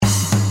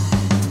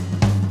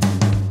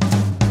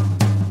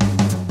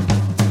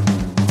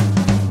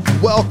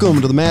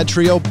Welcome to the Mad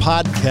Trio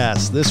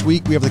podcast. This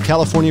week we have the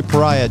California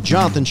Pariah,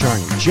 Jonathan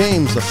Charney,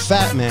 James the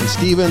Fat Man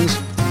Stevens,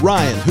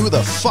 Ryan, who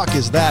the fuck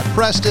is that,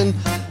 Preston,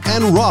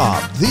 and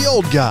Rob, the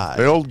old guy.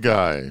 The old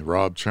guy,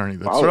 Rob Charney.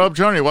 That's Rob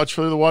Charney. Watch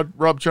for the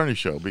Rob Charney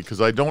show, because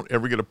I don't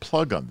ever get a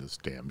plug on this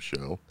damn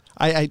show.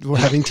 We're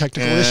having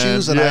technical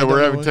issues.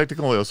 We're having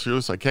technical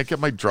issues. I can't get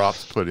my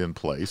drops put in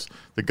place.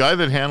 The guy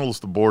that handles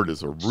the board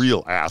is a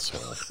real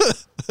asshole.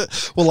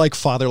 Well, like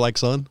father, like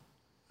son.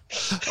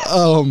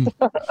 So,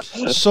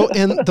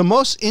 and the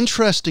most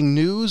interesting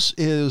news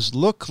is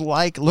looks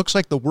like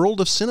the world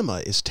of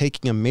cinema is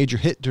taking a major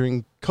hit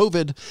during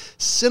COVID.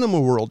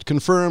 Cinema World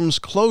confirms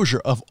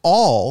closure of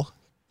all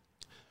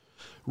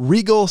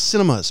Regal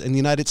cinemas in the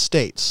United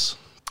States.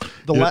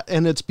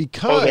 And it's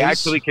because they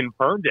actually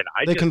confirmed it.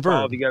 I just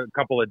saw a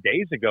couple of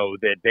days ago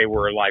that they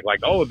were like,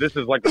 oh, this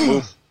is like a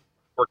move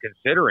we're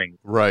considering.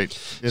 Right.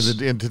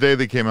 And today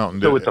they came out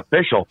and so it's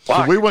official.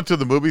 So we went to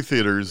the movie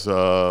theaters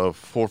 4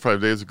 or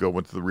 5 days ago.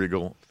 Went to the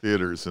Regal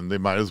theaters, and they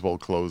might as well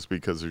close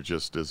because there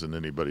just isn't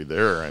anybody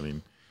there. I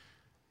mean,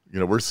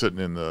 we're sitting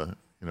in the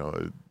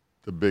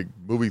big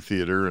movie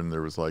theater, and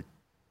there was like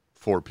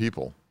 4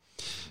 people.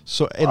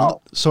 So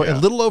a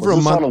little over a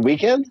month on a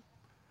weekend.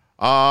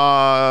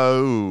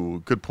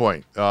 Good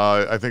point.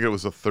 I think it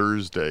was a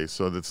Thursday,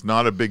 so it's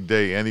not a big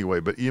day anyway.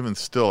 But even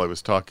still, I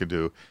was talking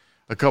to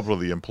a couple of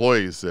the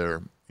employees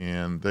there,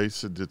 and they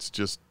said it's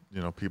just,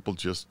 people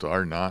just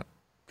are not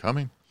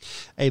coming.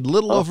 A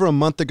little over a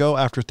month ago,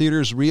 after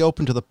theaters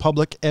reopened to the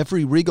public,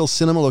 every Regal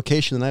cinema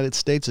location in the United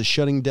States is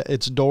shutting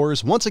its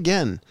doors once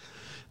again.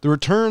 The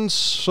returns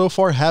so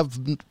far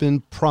have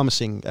been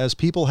promising, as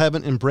people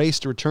haven't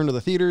embraced a return to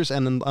the theaters,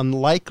 and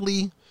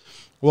unlikely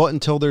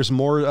until there's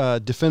more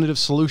definitive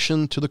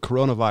solution to the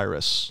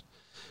coronavirus.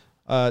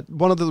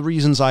 One of the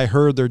reasons I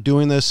heard they're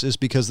doing this is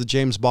because the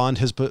James Bond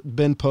has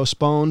been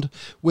postponed,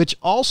 which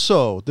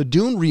also the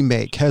Dune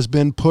remake has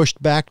been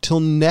pushed back till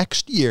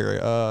next year.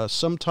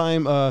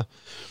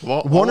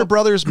 Warner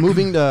Brothers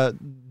moving to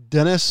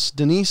Denis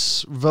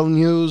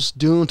Villeneuve's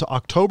Dune to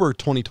October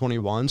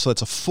 2021, so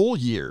that's a full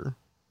year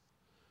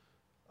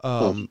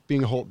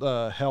being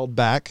held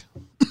back.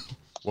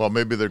 Well,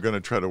 maybe they're going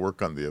to try to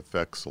work on the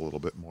effects a little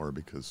bit more,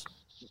 because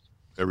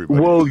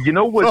everybody. Well,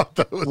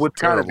 what's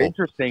kind of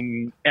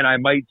interesting, and I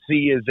might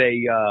see is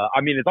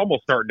it's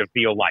almost starting to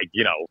feel like,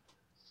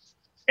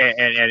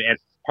 and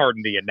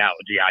pardon the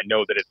analogy, I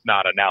know that it's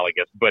not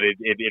analogous, but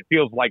it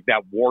feels like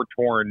that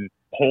war-torn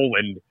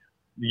Poland,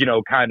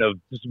 kind of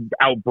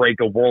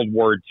outbreak of World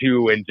War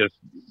II, and just,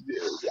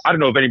 I don't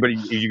know if anybody,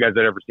 you guys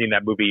have ever seen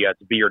that movie,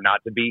 To Be or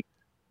Not to Be.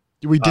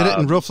 We did it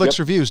in Real Flicks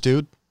Reviews,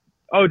 dude.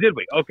 Oh, did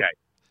we? Okay.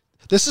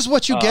 This is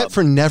what you get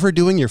for never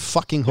doing your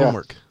fucking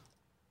homework.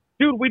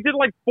 Dude, we did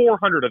like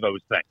 400 of those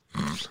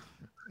things.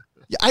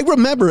 Yeah, I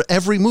remember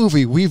every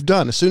movie we've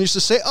done. As soon as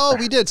you say, oh,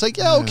 we did, it's like,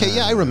 yeah, okay,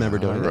 yeah, I remember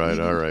doing it.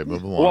 All right,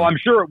 move along. Well, I'm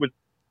sure it was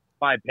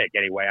my pick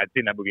anyway. I've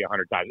seen that movie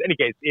 100 times. In any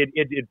case,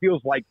 it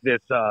feels like this,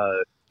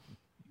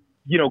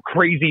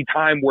 crazy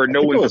time where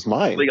no one's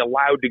really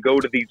allowed to go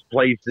to these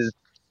places.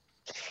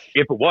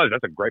 If it was,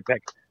 that's a great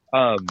pick.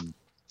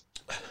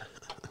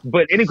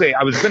 But anyway,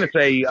 I was going to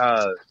say...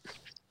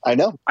 I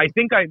know. I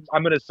think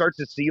I'm going to start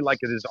to see like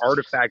this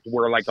artifact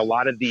where like a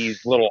lot of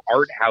these little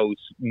art house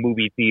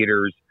movie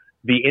theaters,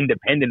 the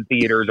independent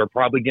theaters, are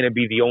probably going to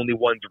be the only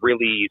ones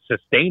really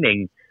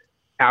sustaining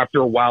after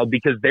a while,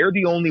 because they're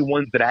the only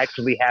ones that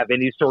actually have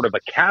any sort of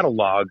a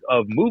catalog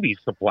of movies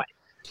to play.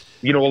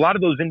 A lot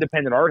of those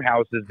independent art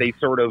houses, they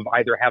sort of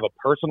either have a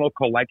personal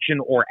collection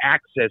or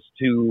access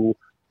to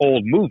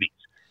old movies.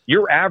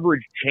 Your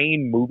average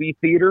chain movie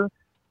theater,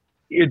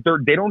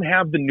 they don't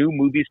have the new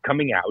movies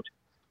coming out.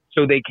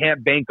 So they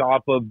can't bank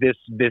off of this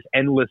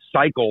endless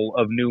cycle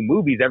of new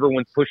movies.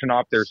 Everyone's pushing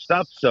off their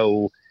stuff,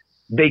 so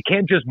they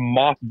can't just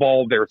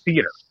mothball their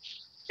theater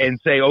and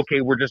say,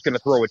 okay, we're just going to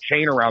throw a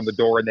chain around the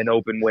door and then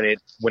open when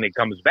it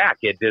comes back.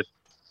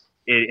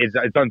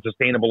 It's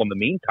unsustainable in the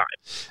meantime.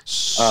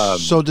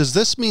 So does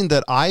this mean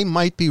that I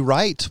might be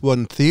right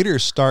when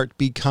theaters start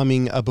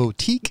becoming a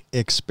boutique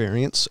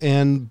experience,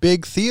 and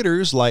big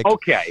theaters like...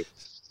 Okay.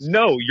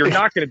 No, you're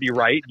not going to be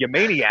right, you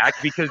maniac,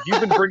 because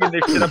you've been bringing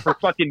this shit up for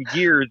fucking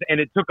years,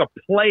 and it took a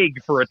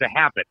plague for it to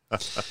happen.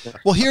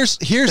 Well, here's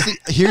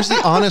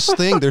the honest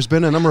thing. There's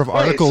been a number of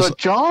articles. So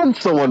John's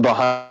the one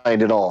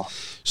behind it all.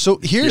 So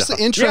here's the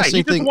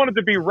interesting thing. He just wanted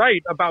to be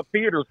right about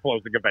theaters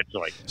closing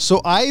eventually.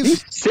 So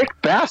He's sick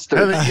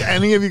bastard. Have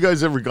any of you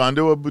guys ever gone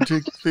to a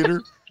boutique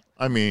theater?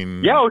 I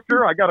mean... Yeah,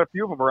 sure. I got a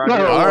few of them around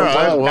here. All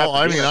right. Well,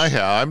 I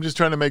have. I'm just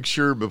trying to make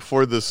sure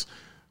before this...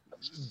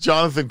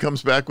 Jonathan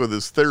comes back with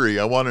his theory.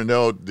 I want to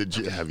know: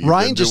 have you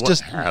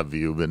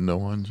been to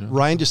one? John?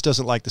 Ryan just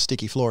doesn't like the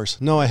sticky floors.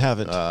 No, I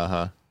haven't.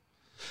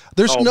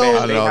 There's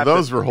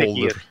those were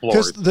holding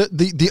because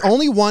the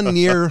only one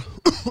near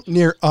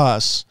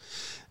us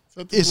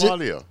is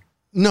Claudio.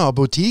 No,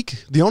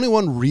 boutique. The only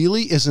one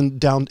really is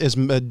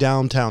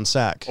downtown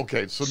Sac.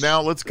 Okay, so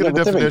now let's get a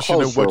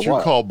definition of what you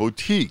call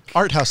boutique.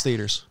 Art house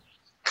theaters.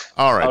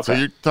 All right, so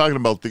you're talking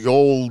about the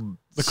old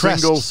The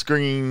Crest. single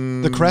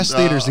screen. The Crest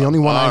Theater is the only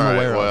one all I'm right,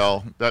 aware of.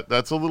 Well,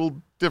 that's a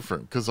little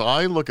different because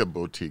I look at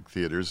boutique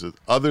theaters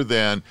other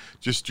than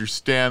just your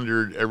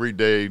standard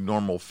everyday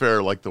normal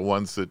fare, like the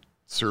ones that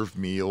serve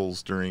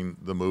meals during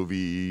the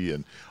movie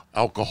and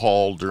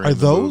alcohol during Are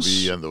the those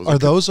movie. And those are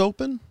those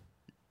open?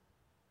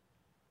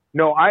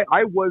 No, I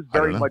was I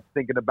don't very know. much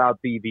thinking about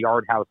the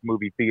art house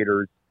movie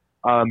theaters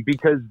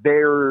because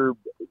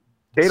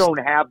they don't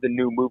have the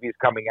new movies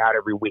coming out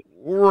every week.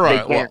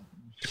 right. They can't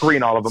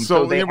screen all of them,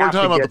 so so they we're have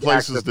talking to about get the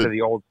places access that- to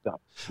the old stuff.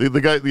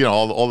 The guy,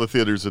 all the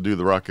theaters that do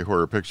the Rocky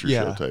Horror Picture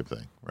Yeah. Show type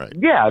thing, right?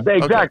 Yeah,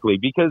 exactly,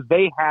 because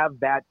they have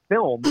that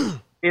film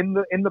in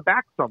the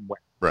back somewhere.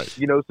 Right.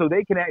 So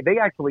they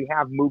actually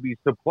have movies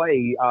to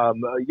play.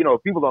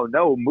 If people don't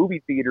know,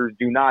 movie theaters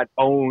do not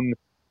own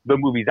the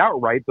movies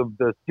outright.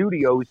 The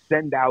studios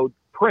send out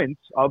prints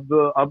of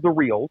the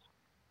reels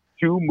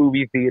to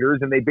movie theaters,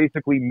 and they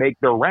basically make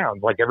their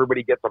rounds. Like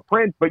everybody gets a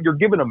print, but you're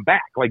giving them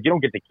back. Like you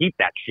don't get to keep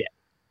that shit.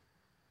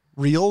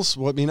 Reels?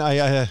 Well, I mean,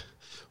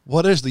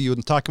 what is you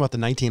talking about the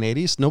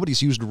 1980s?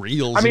 Nobody's used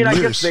reels. I mean, in I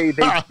years.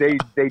 guess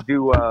they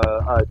do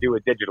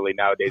it digitally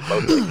nowadays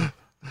mostly.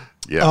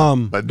 Yeah,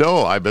 but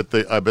no, I bet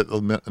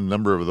a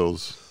number of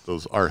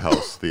those art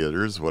house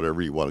theaters,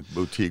 whatever you want,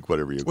 boutique,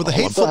 whatever you Well, call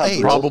the Hateful them,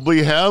 Eight.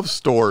 probably have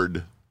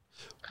stored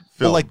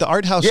film. Well, like the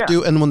art house Yeah.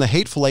 do, and when the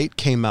Hateful Eight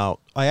came out,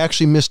 I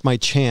actually missed my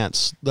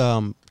chance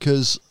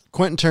because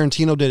Quentin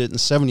Tarantino did it in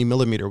 70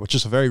 millimeter, which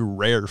is a very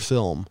rare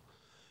film,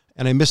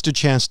 and I missed a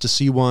chance to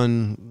see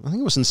one. I think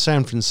it was in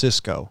San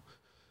Francisco,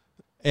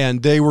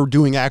 and they were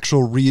doing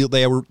actual real.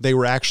 They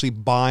were actually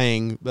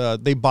buying.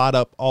 They bought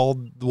up all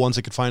the ones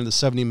they could find, the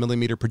 70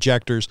 millimeter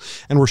projectors,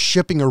 and were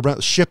shipping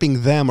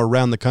them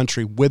around the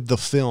country with the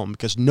film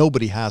because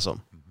nobody has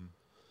them.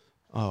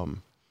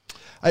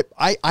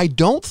 I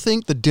don't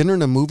think the dinner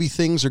and a movie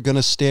things are going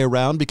to stay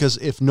around because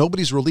if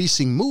nobody's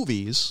releasing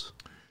movies,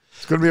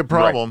 it's going to be a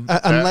problem. Right.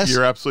 Unless-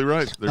 You're absolutely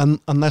right.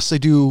 unless they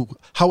do.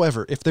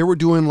 However, if they were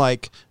doing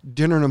like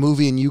dinner and a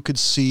movie, and you could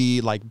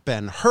see like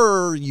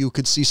Ben-Hur, you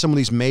could see some of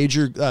these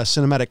major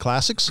cinematic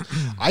classics,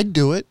 I'd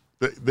do it.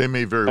 They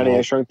may very Honey, I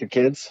well. Shrunk the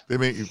Kids. They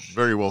may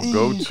very well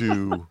go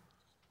to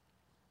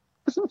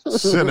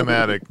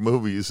cinematic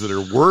movies that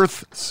are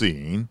worth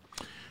seeing,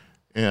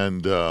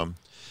 and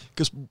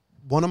Because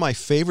one of my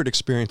favorite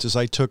experiences,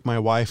 I took my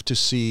wife to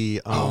see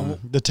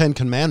the Ten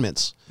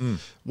Commandments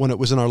when it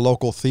was in our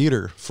local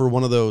theater for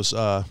one of those,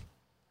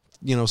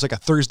 it's like a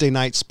Thursday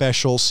night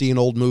special, see an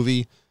old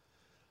movie.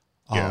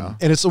 Yeah.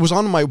 And it was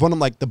on one of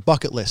like the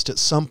bucket list at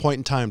some point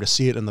in time to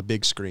see it in the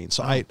big screen.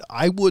 So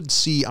I would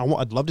see,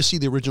 I'd love to see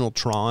the original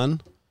Tron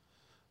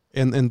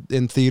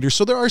in theaters.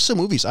 So there are some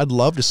movies I'd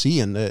love to see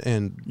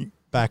in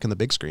back in the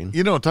big screen.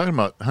 talking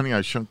about Honey,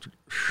 I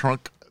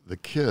Shrunk the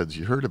Kids.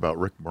 You heard about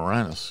Rick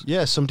Moranis?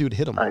 Yeah, some dude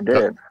hit him. I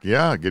did.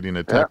 Yeah, getting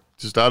attacked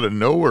just out of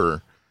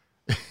nowhere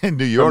in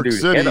New York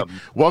dude City. hit him.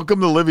 Welcome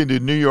to living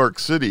in New York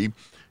City.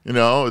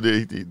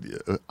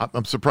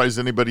 I'm surprised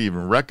anybody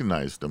even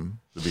recognized him,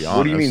 to be honest.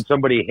 What do you mean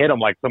somebody hit him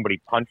like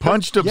somebody punched him?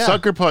 Punched him, Yeah.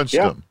 sucker punched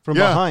Yeah. him. From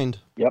yeah. behind.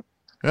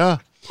 Yeah.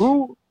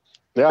 Who?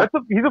 Yeah.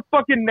 He's a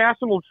fucking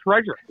national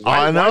treasure.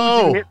 I Why know.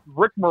 would you hit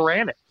Rick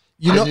Moranis?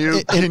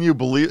 Can you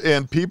believe?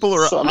 And people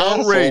are Some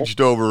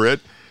outraged over it.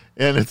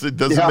 And it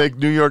doesn't Yeah. make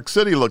New York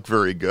City look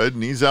very good.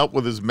 And he's out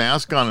with his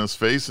mask on his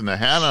face and a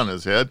hat on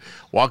his head,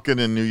 walking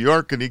in New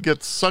York, and he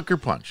gets sucker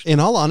punched. In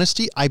all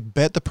honesty, I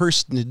bet the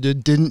person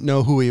didn't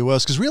know who he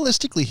was because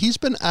realistically, he's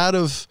been out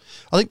of.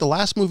 I think the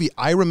last movie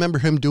I remember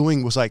him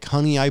doing was like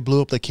 "Honey, I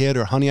Blew Up the Kid"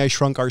 or "Honey, I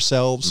Shrunk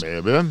Ourselves." May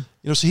have been.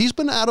 So he's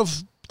been out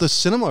of the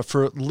cinema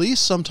for at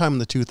least sometime in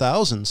the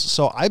 2000s.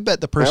 So I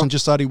bet the person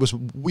just thought he was,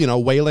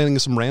 waylaying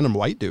some random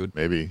white dude.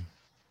 Maybe.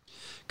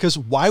 Because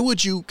why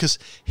would you? Because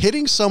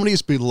hitting somebody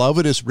as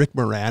beloved as Rick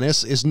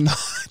Moranis is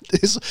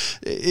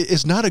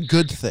not a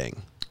good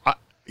thing.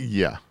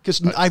 Yeah.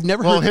 Because I've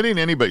never Well, heard. hitting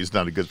anybody's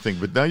not a good thing,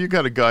 but now you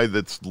got a guy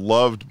that's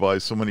loved by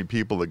so many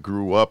people that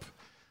grew up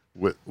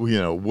with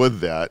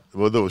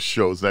those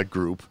shows, that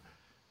group,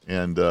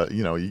 and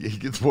he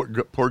gets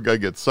poor guy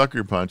gets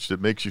sucker punched.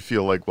 It makes you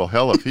feel like, well,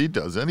 hell, if he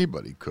does,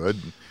 anybody could.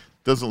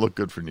 Doesn't look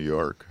good for New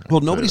York.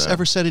 Well, nobody's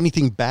ever said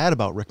anything bad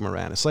about Rick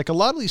Moranis. Like a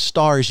lot of these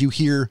stars, you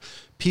hear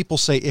people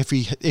say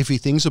iffy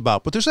things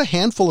about, but there's a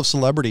handful of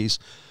celebrities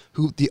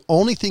who the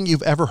only thing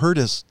you've ever heard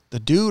is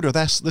the dude or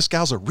this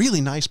gal's a really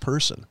nice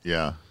person.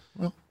 Yeah.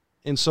 Well,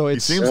 And so he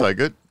it's seems like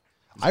it.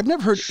 I've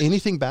never heard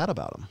anything bad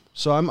about him.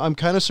 So I'm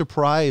kind of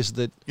surprised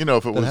that If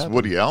it was happened.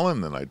 Woody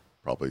Allen, then I'd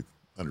probably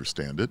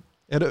understand it.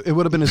 it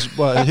would have been his it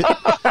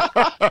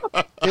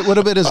would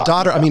have been his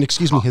daughter. I mean,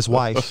 excuse me, his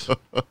wife.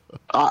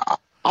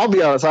 I'll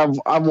be honest.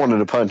 I've wanted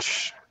to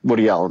punch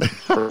Woody Allen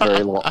for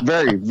a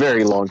very,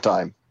 very long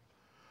time.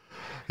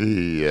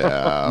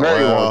 Yeah,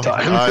 Very long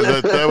time.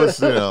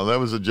 that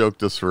was a joke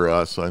just for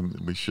us.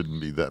 We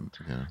shouldn't be that.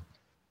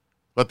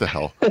 What the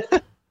hell?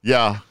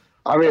 Yeah,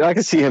 I mean, I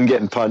could see him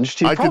getting punched.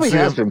 He I could probably see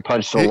has him- been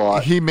punched a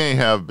lot. He may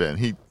have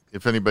been.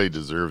 If anybody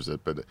deserves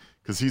it, but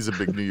because he's a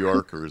big New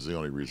Yorker is the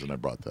only reason I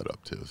brought that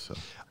up too. So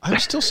I'm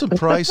still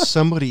surprised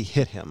somebody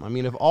hit him. I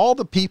mean, of all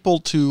the people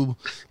to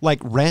like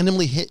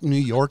randomly hit New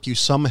York, you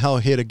somehow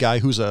hit a guy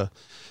who's I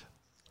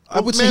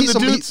would say he's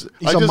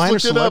a minor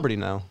celebrity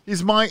now.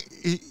 He's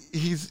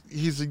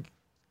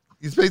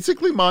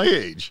basically my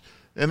age.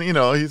 And,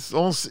 he's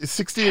almost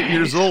 68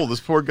 years old. This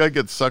poor guy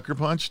gets sucker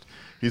punched.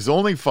 He's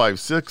only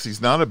 5'6". He's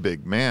not a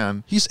big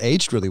man. He's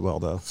aged really well,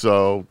 though.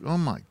 So, oh,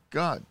 my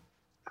God.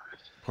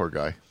 Poor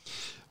guy.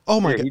 Oh,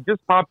 my God. He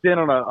just popped in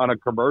on a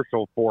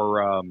commercial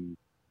for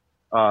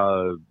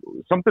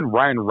something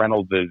Ryan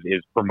Reynolds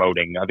is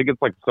promoting. I think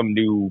it's like some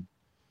new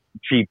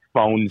cheap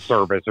phone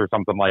service or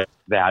something like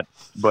that.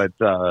 But,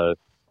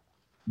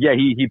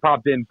 he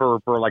popped in for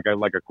like a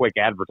quick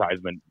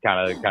advertisement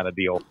kind of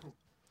deal.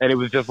 And it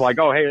was just like,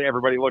 oh, hey,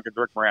 everybody, look at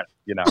Rick Moranis,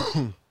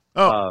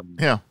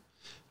 Yeah.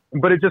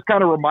 But it just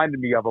kind of reminded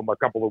me of him a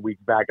couple of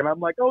weeks back. And I'm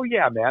like, oh,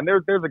 yeah, man,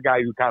 there's a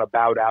guy who kind of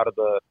bowed out of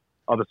the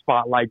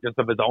spotlight just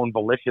of his own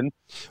volition.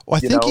 Well,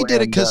 I think he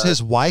did it because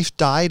his wife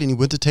died and he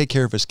went to take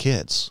care of his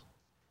kids.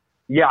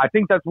 Yeah, I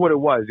think that's what it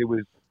was.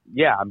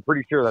 I'm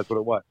pretty sure that's what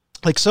it was.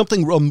 Like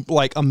something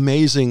like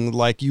amazing,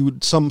 like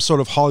some sort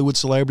of Hollywood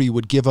celebrity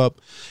would give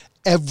up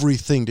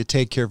everything to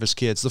take care of his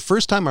kids. The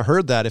first time I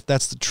heard that, if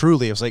that's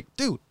truly, I was like,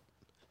 dude,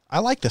 I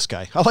like this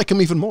guy. I like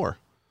him even more.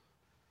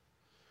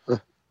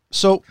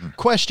 So,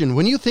 question,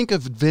 when you think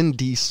of Vin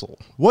Diesel,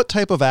 what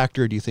type of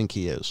actor do you think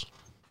he is?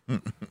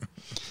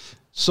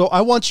 So I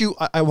want you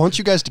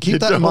guys to keep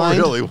that in mind. I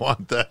don't really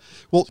want that.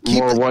 Well,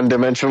 more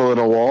one-dimensional than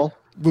a wall?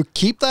 Well,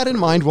 keep that in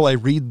mind while I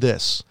read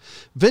this.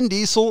 Vin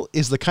Diesel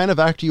is the kind of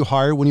actor you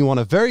hire when you want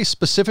a very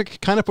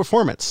specific kind of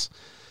performance.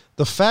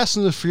 The Fast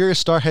and the Furious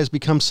star has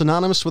become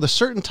synonymous with a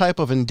certain type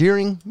of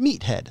endearing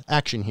meathead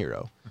action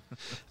hero.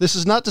 This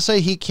is not to say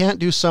he can't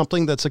do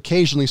something that's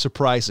occasionally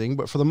surprising,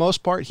 but for the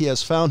most part, he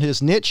has found his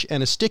niche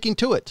and is sticking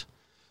to it.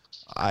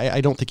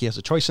 I don't think he has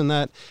a choice in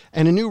that.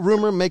 And a new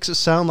rumor makes it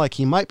sound like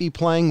he might be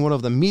playing one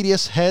of the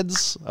meatiest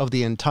heads of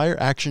the entire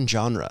action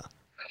genre.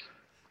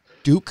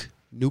 Duke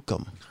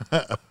Nukem.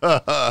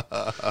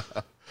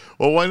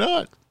 Well, why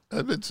not?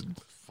 It's a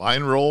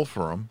fine role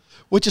for him.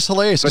 Which is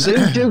hilarious. But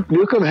didn't Duke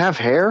Nukem have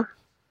hair?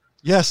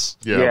 Yes.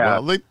 Yeah.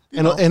 Well,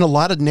 and a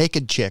lot of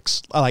naked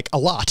chicks. Like, a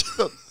lot.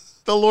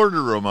 They'll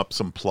order him up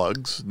some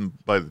plugs, and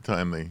by the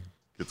time they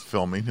gets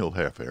filming, he'll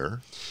have hair.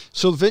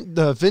 So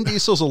Vin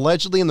Diesel's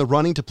allegedly in the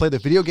running to play the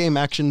video game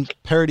action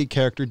parody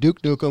character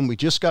Duke Nukem. We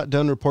just got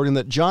done reporting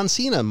that John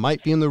Cena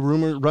might be in the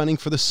rumor running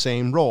for the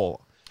same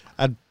role.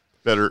 I'd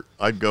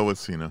go with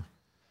Cena.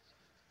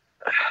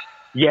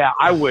 Yeah,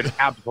 I would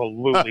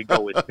absolutely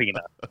go with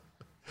Cena.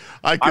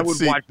 I would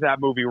watch that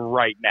movie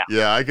right now.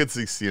 Yeah, I could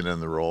see Cena in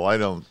the role. I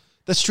don't.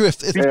 That's true.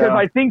 Because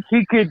I think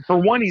he could, for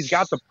one, he's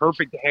got the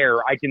perfect hair.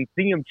 I can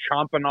see him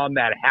chomping on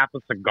that half a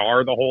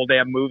cigar the whole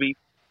damn movie.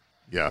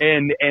 Yeah.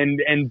 And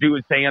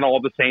saying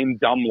all the same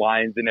dumb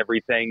lines and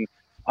everything.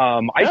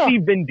 I see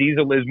Vin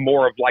Diesel as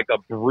more of like a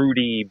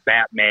broody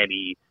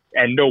Batman-y,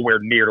 and nowhere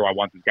near do I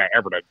want this guy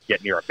ever to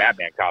get near a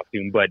Batman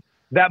costume, but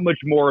that much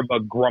more of a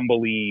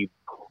grumpy,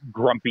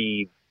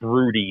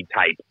 broody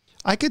type.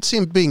 I could see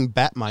him being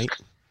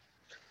Batmite.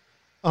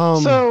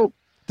 I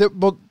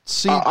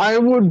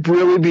would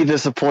really be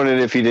disappointed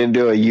if he didn't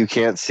do a "You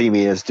Can't See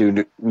Me" as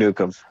Duke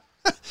Nukem.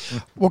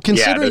 Well,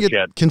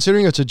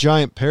 considering it's a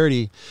giant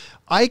parody,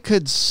 I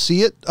could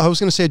see it. I was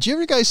going to say, did you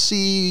ever guys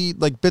see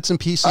like bits and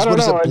pieces? What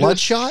is it,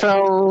 Bloodshot?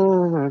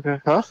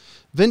 Huh?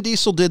 Vin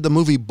Diesel did the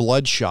movie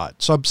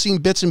Bloodshot, so I've seen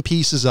bits and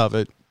pieces of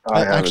it. I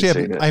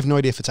have no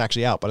idea if it's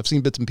actually out, but I've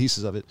seen bits and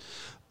pieces of it.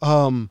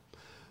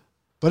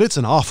 But it's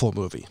an awful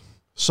movie.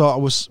 So I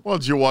was. Well,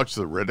 did you watch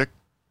the Riddick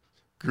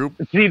group?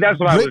 See, that's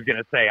what I was going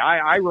to say.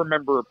 I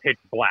remember Pitch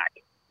Black.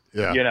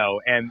 Yeah.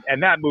 And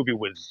that movie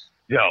was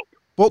dope.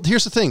 Well,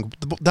 here's the thing.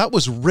 That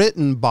was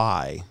written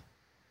by.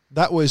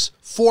 That was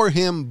for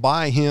him,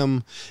 by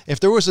him. If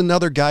there was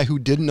another guy who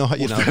didn't know how,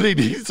 then he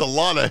needs a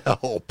lot of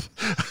help.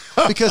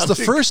 Because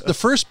the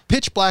first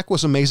Pitch Black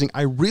was amazing.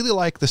 I really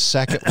like the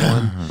second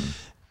one,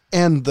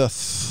 and the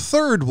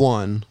third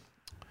one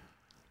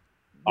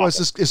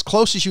was as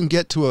close as you can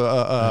get to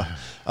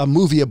a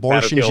movie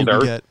abortion as you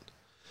can get.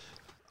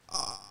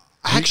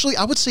 Actually,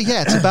 I would say,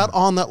 it's about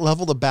on that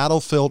level, the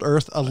Battlefield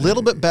Earth, a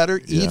little bit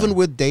better, even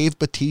with Dave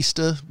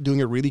Bautista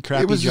doing a really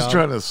crappy job. He was just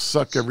trying to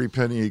suck every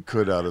penny he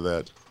could out of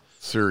that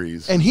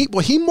series. And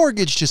he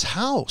mortgaged his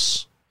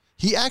house.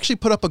 He actually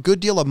put up a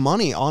good deal of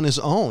money on his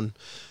own.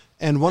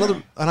 And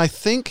I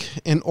think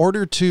in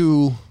order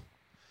to,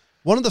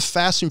 one of the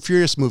Fast and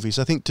Furious movies,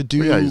 I think to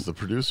do. Yeah, he's the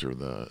producer of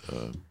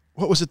the.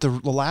 What was it? The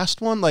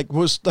last one? I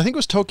think it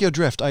was Tokyo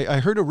Drift. I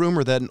heard a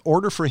rumor that in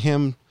order for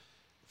him.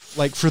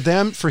 Like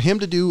for him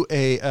to do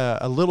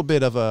a little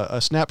bit of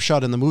a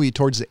snapshot in the movie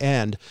towards the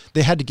end,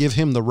 they had to give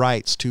him the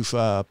rights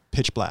to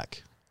Pitch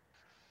Black,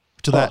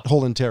 to that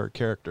whole entire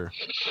character.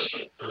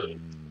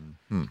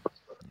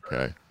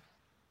 Okay.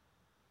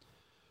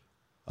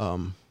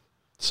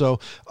 So,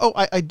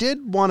 I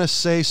did want to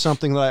say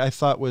something that I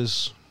thought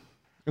was,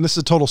 and this is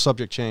a total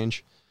subject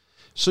change.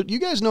 So do you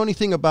guys know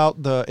anything about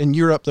in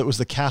Europe that was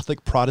the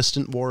Catholic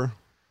Protestant War?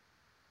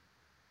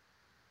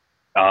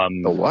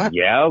 The what?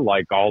 Yeah,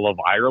 like all of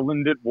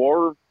Ireland at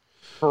war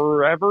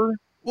forever.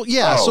 Well,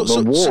 yeah. Oh,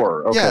 the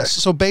war. Okay. Yeah.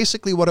 So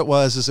basically, what it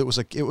was is it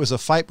was a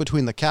fight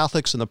between the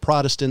Catholics and the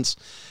Protestants,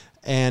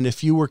 and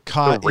if you were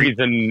caught, The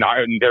reason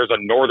there's a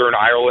Northern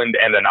Ireland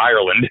and an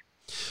Ireland.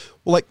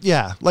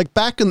 like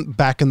back in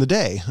the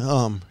day,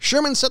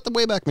 Sherman set the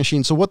Wayback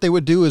Machine. So what they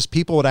would do is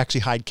people would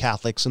actually hide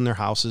Catholics in their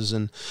houses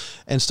and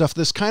stuff.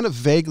 This kind of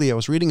vaguely, I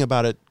was reading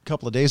about it a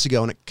couple of days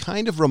ago, and it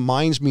kind of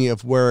reminds me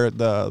of where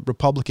the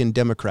Republican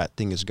Democrat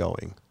thing is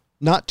going.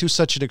 Not to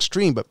such an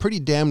extreme, but pretty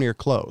damn near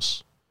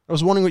close. I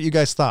was wondering what you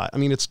guys thought. I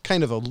mean, it's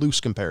kind of a loose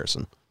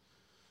comparison.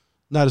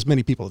 Not as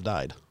many people have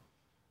died.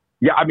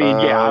 Yeah, I mean,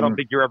 I don't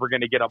think you're ever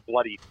going to get a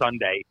bloody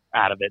Sunday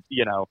out of it,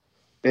 you know.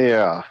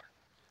 Yeah.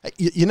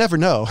 You never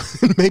know.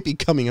 It may be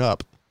coming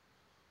up.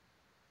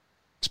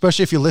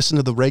 Especially if you listen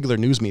to the regular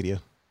news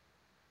media.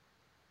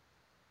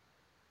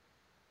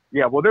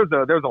 Yeah, well, there's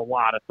a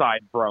lot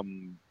aside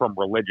from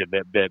religion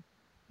that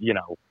you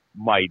know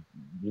might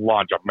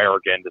launch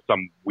America into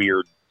some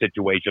weird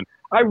situation.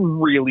 I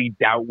really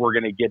doubt we're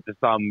going to get to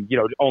some, you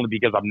know, only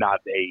because I'm not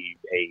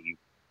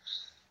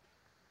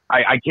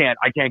I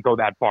can't go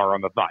that far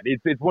on the thought.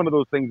 It's one of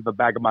those things in the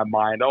back of my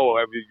mind. Oh,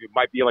 it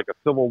might be like a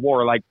civil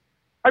war. Like,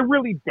 I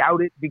really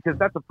doubt it because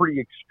that's a pretty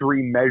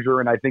extreme measure.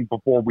 And I think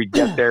before we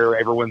get there,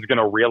 everyone's going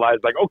to realize,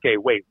 like, okay,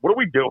 wait, what are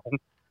we doing?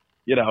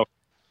 You know,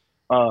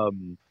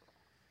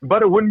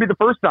 but it wouldn't be the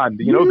first time.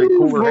 You know, the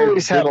cooler heads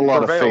always had a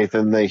lot of faith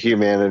in the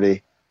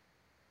humanity.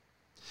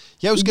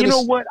 Yeah, I was gonna. You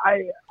know what?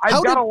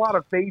 I've got a lot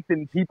of faith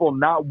in people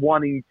not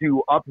wanting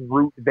to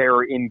uproot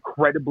their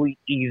incredibly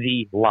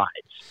easy lives.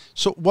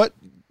 So what?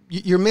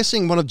 You're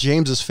missing one of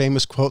James's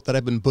famous quote that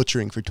I've been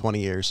butchering for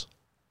 20 years.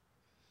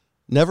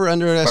 Never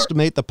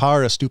underestimate the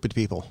power of stupid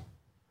people.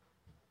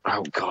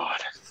 Oh, God.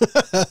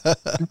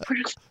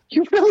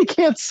 You really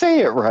can't say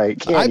it right,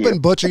 can I've you? been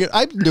butchering it.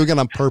 I've been doing it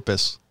on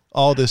purpose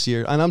all this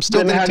year, and I'm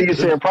still. Then how do you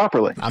say it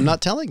properly? I'm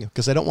not telling you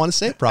because I don't want to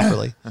say it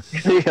properly.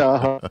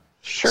 Yeah,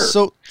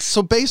 sure.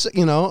 So basic,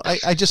 you know,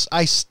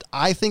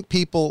 I think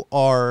people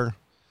are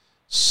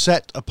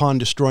set upon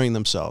destroying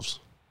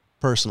themselves.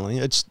 Personally,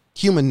 it's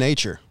human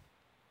nature.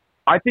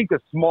 I think a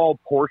small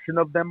portion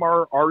of them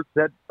are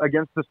set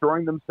against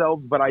destroying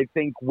themselves, but I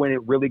think when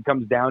it really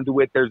comes down to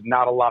it, there's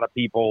not a lot of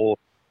people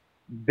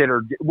that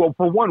are, well,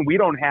 for one, we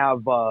don't have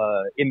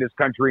in this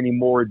country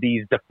anymore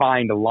these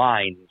defined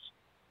lines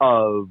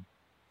of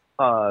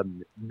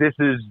this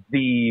is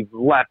the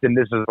left and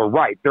this is the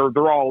right.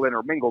 They're all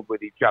intermingled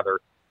with each other.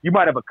 You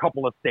might have a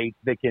couple of states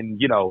that can,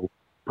 you know,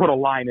 put a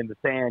line in the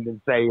sand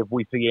and say, if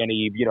we see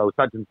any, you know,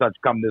 such and such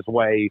come this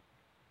way,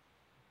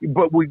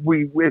 but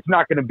it's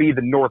not going to be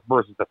the North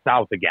versus the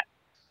South again.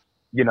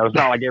 You know, it's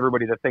not like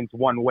everybody that thinks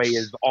one way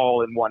is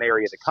all in one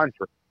area of the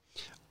country.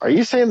 Are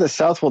you saying the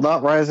South will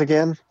not rise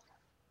again?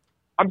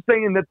 I'm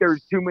saying that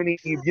there's too many,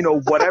 you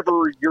know,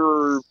 whatever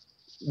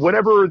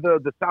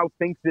the South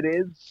thinks it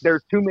is,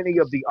 there's too many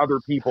of the other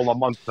people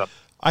amongst them.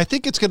 I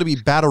think it's going to be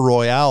battle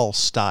royale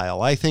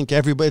style. I think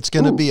it's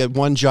going to be a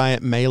one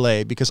giant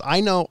melee because I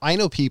know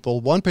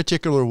people, one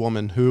particular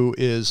woman who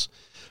is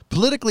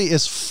politically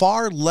as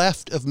far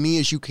left of me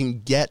as you can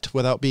get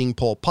without being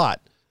Pol Pot.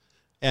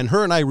 And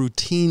her and I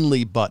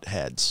routinely butt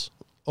heads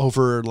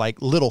over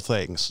like little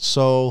things.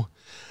 So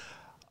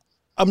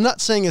I'm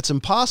not saying it's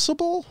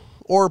impossible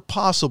or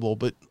possible,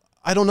 but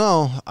I don't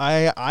know.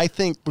 I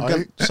think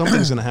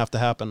something's going to have to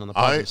happen on the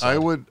positive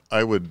side.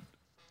 I would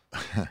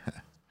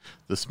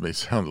this may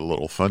sound a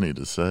little funny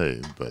to say,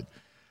 but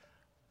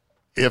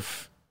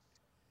if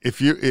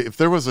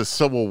there was a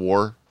civil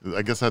war,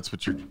 I guess that's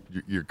what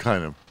you're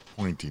kind of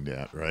pointing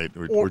at, right?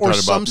 We're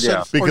talking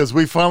about because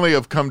we finally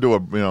have come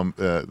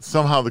to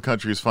somehow the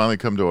country has finally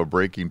come to a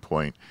breaking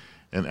point,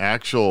 and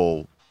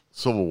actual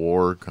civil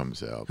war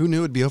comes out. Who knew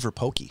it'd be over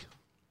pokey?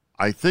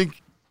 I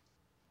think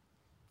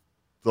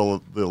the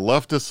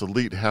leftist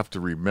elite have to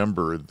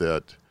remember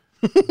that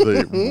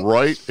the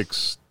right,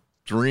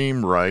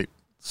 extreme right,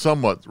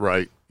 somewhat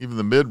right, even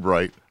the mid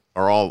right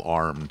are all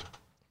armed.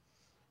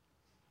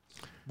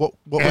 What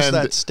was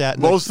that stat?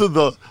 Most of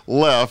the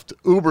left,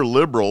 uber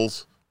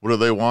liberals, what do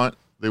they want?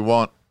 They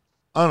want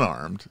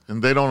unarmed,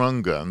 and they don't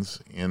own guns,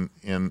 and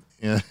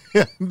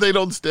they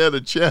don't stand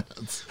a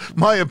chance.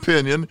 My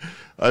opinion.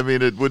 I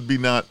mean, it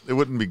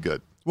wouldn't be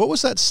good. What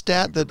was that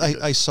stat that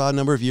I saw a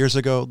number of years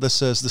ago that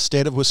says the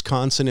state of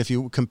Wisconsin, if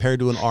you compared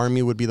to an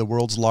army, would be the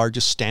world's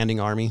largest standing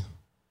army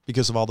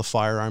because of all the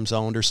firearms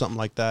owned or something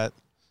like that?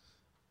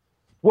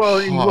 Well,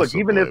 look,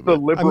 even if the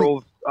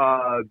liberals,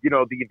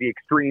 the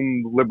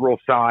extreme liberal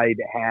side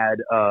had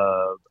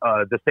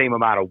the same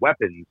amount of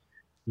weapons,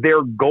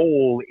 their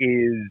goal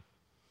is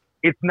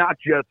it's not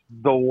just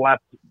the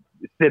left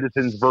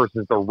citizens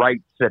versus the right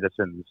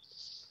citizens.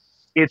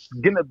 It's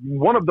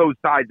one of those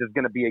sides is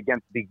gonna be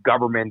against the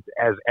government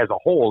as a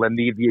whole, and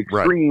the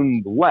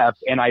extreme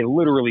left, and I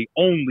literally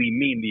only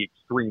mean the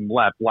extreme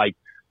left. Like,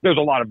 there's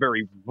a lot of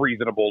very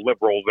reasonable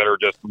liberals that are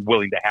just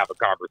willing to have a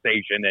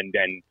conversation and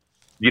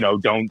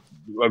don't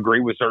agree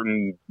with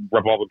certain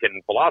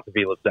Republican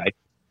philosophy, let's say.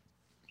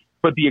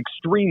 But the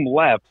extreme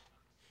left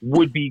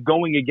would be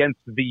going against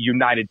the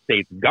United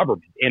States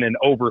government in an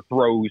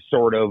overthrow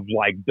sort of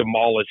like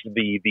demolish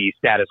the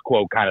status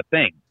quo kind of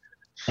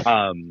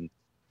thing.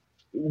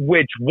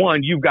 Which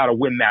one, you've got to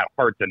win that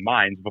hearts and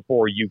minds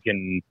before you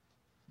can,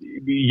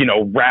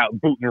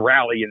 boot and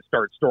rally and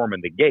start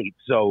storming the gates.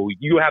 So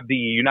you have the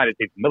United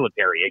States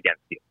military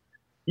against you.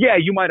 Yeah,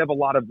 you might have a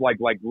lot of like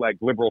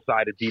liberal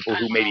sided people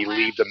who maybe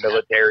leave the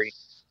military,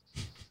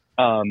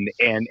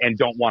 and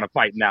don't want to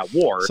fight in that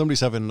war. Somebody's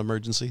having an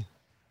emergency.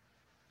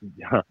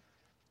 Yeah.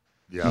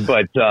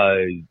 But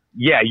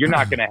you're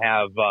not going to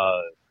have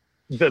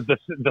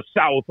the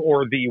South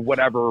or the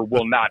whatever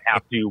will not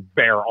have to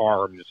bear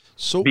arms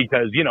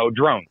because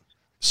drones.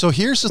 So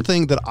here's the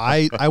thing that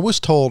I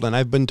was told, and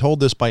I've been told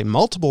this by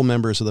multiple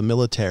members of the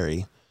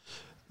military,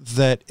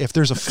 that if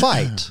there's a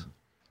fight,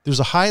 there's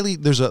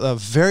a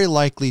very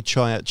likely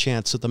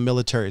chance that the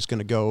military is going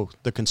to go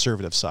the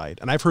conservative side.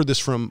 And I've heard this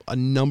from a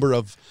number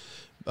of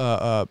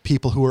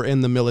people who are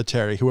in the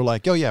military who are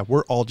like, oh yeah,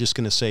 we're all just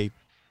going to say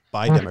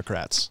bye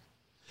Democrats.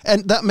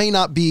 And that may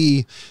not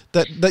be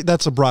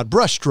that's a broad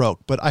brushstroke,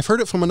 but I've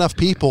heard it from enough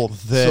people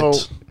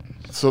that.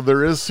 So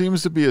there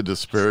seems to be a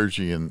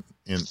disparity in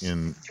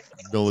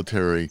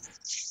military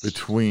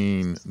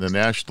between the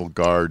National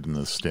Guard and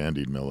the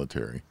standing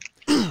military.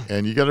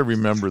 And you got to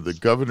remember the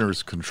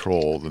governors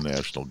control the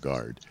National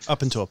Guard.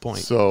 Up until a point.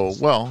 So,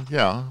 well,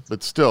 yeah,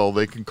 but still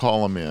they can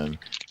call them in.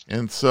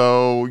 And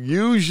so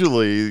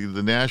usually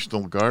the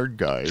National Guard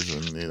guys,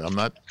 and I'm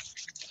not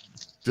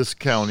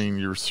discounting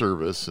your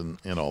service and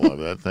all of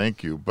that,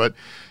 thank you, but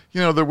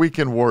they're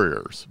weekend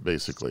warriors,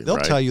 basically. They'll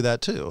right? tell you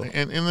that too.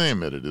 And they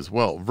admit it as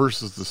well,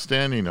 versus the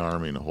standing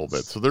army and a whole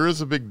bit. So there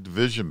is a big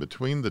division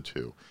between the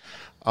two.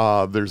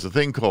 There's a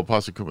thing called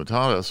posse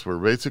comitatus where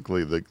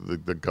basically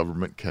the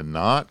government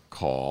cannot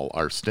call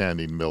our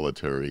standing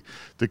military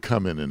to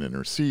come in and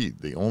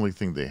intercede. The only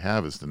thing they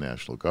have is the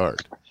National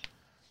Guard.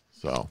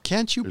 So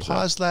can't you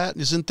pause that?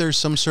 Isn't there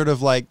some sort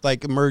of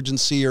like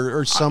emergency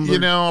or some?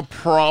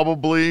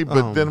 Probably.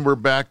 But then we're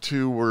back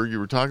to where you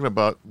were talking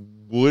about.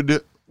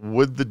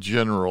 Would the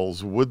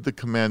generals, would the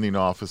commanding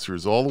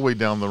officers, all the way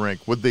down the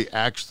rank, would they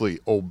actually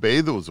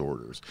obey those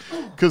orders?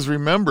 Because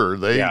remember,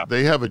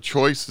 they have a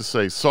choice to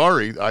say,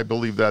 sorry, I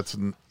believe that's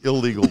an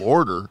illegal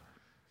order.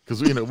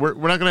 Because we're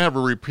not going to have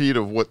a repeat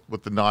of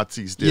what the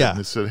Nazis did. Yeah. And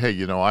they said,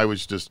 hey, I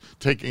was just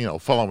taking,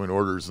 following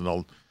orders, and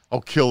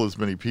I'll kill as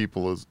many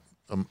people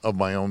of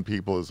my own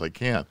people as I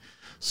can.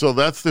 So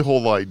that's the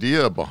whole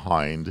idea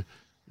behind,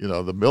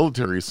 the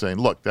military saying,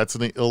 look, that's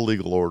an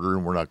illegal order,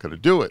 and we're not going to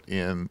do it.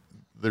 And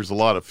there's a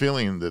lot of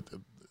feeling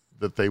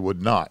that they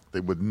would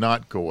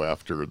not go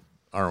after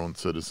our own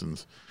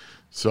citizens.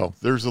 So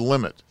there's a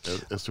limit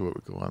as to what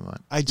would go on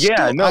that. I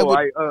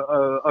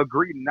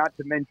agree. Not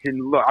to mention,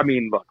 look,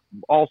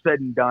 all said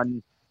and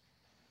done,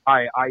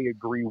 I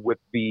agree with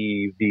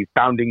the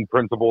founding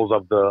principles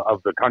of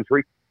the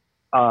country,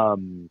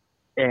 and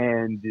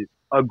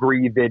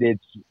agree that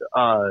it's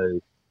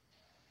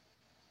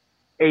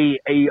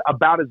a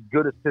about as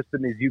good a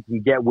system as you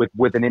can get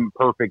with an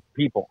imperfect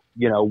people,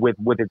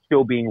 with it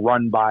still being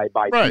run by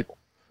right. people.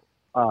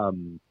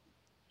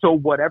 So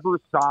whatever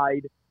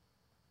side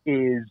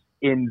is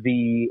in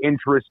the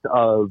interest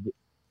of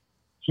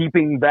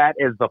keeping that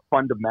as the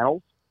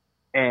fundamentals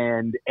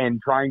and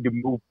trying to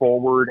move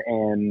forward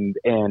and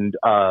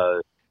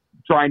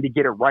trying to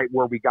get it right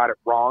where we got it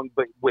wrong,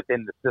 but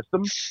within the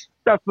system,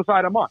 that's the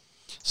side I'm on.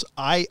 So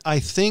I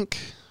think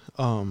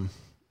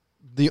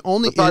the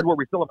only side where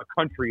we still have a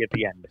country at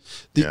the end.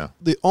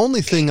 The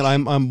only thing that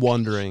I'm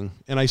wondering,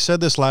 and I said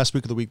this last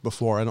week or the week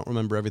before, I don't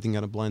remember, everything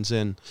kind of blends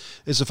in,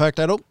 is the fact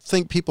I don't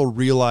think people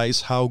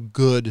realize how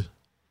good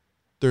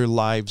their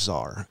lives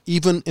are,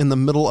 even in the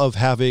middle of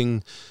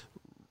having,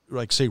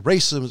 like, say,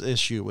 racism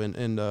issue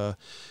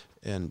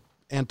and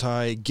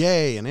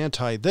anti-gay and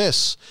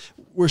anti-this.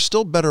 We're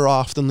still better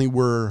off than we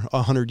were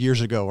 100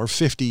 years ago or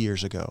 50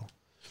 years ago.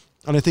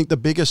 And I think the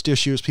biggest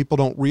issue is people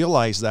don't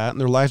realize that, and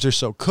their lives are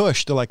so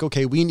cush. They're like,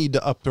 okay, we need to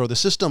upthrow the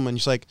system. And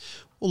it's like,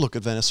 well, look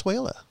at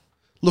Venezuela.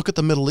 Look at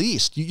the Middle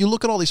East. You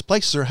look at all these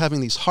places that are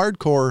having these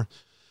hardcore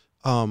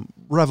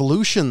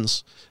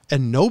revolutions,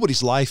 and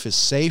nobody's life is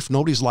safe.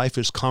 Nobody's life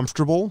is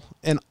comfortable.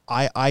 And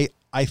I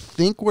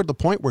think we're at the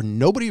point where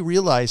nobody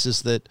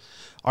realizes that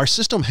our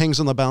system hangs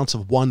on the balance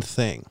of one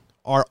thing,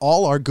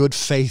 all our good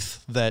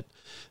faith that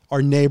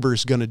our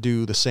neighbor's going to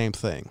do the same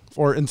thing,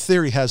 or in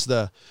theory has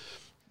the,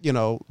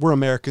 we're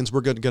Americans,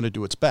 we're going to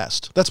do its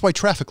best. That's why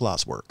traffic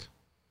laws work,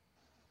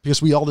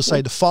 because we all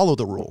decide to follow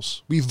the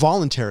rules. We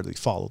voluntarily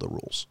follow the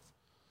rules.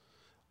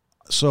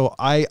 So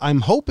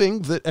I'm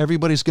hoping that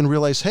everybody's going to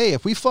realize, hey,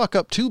 if we fuck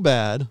up too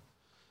bad,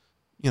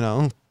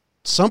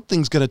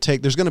 something's going to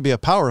take, there's going to be a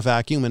power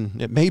vacuum,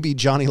 and it may be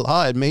Johnny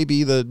Law, it may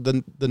be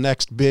the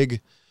next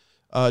big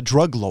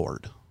drug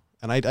lord.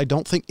 And I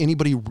don't think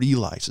anybody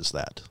realizes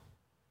that.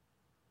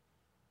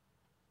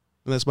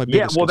 And that's my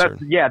biggest concern.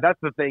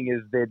 That's the thing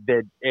is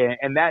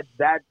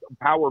that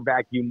power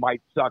vacuum might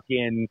suck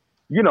in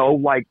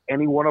like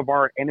any one of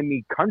our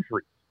enemy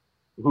countries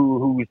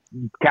who's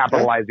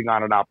capitalizing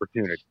on an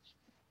opportunity.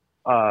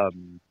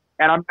 And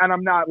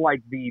I'm not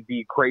like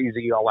the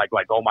crazy, like,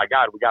 oh my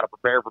God, we got to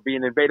prepare for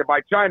being invaded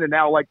by China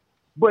now. Like,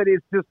 but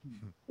it's just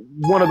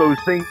one of those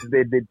things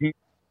that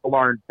people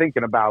aren't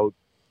thinking about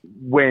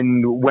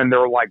when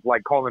they're like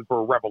calling for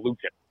a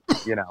revolution,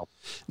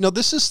 No,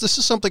 this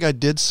is something I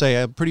did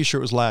say. I'm pretty sure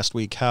it was last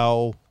week.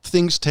 How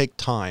things take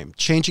time.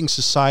 Changing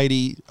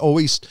society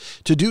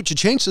to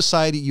change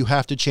society, you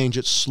have to change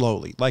it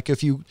slowly. Like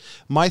if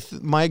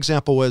my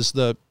example was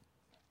the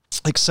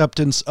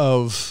acceptance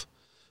of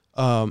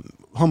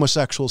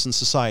homosexuals in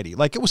society.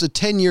 Like it was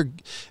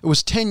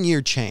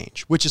 10-year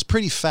change, which is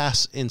pretty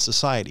fast in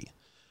society.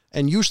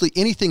 And usually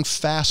anything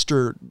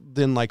faster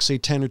than like say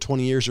 10 or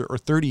 20 years or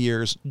 30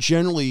 years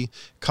generally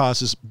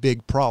causes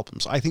big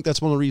problems. I think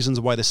that's one of the reasons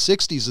why the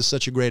 60s is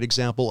such a great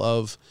example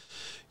of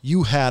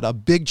you had a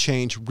big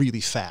change really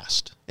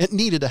fast. It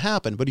needed to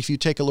happen. But if you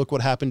take a look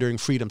what happened during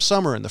Freedom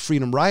Summer and the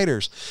Freedom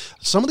Riders,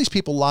 some of these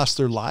people lost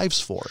their lives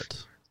for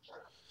it.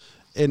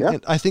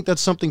 And I think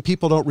that's something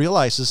people don't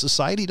realize is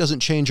society doesn't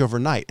change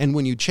overnight. And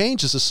when you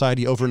change a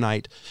society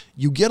overnight,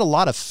 you get a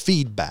lot of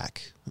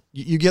feedback.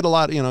 You get a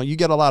lot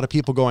of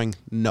people going,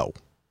 no.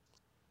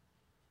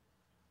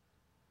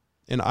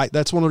 And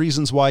that's one of the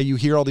reasons why you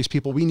hear all these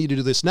people, we need to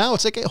do this now.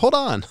 It's like, hey, hold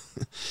on.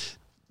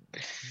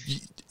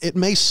 It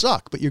may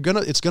suck, but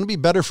it's going to be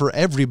better for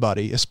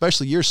everybody,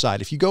 especially your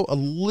side. If you go a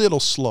little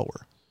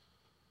slower,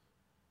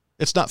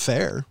 it's not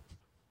fair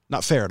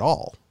at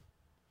all.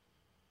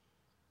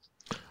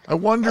 I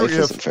wonder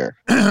if fair.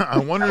 I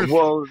wonder if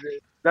well,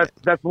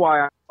 that's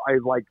why I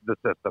like the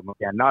system.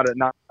 Again, not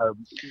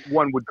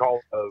one would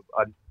call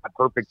a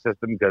perfect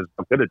system because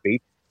how could it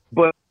be?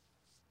 But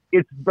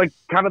it's like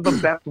kind of the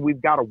best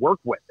we've got to work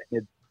with.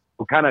 It's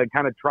kind of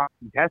try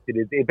and test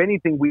it. If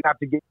anything, we have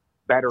to get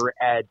better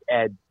at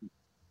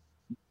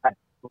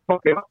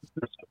fucking up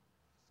the system.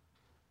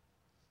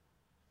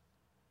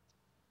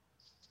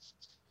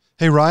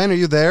 Hey Ryan, are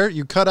you there?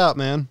 You cut out,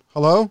 man.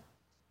 Hello?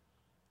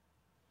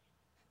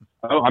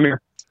 Oh, I'm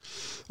here.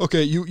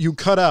 Okay, you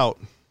cut out.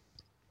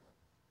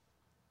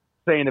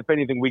 Saying if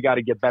anything, we got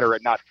to get better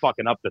at not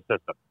fucking up the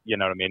system. You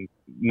know what I mean?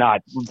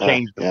 Not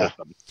change the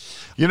system.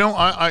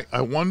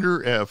 I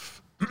wonder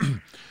if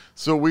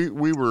so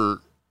we were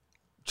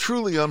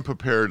truly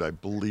unprepared, I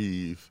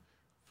believe,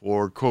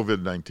 for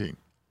COVID-19.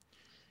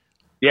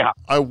 Yeah.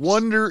 I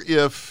wonder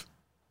if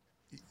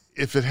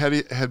it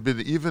had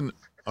been even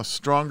a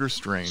stronger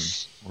strain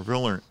or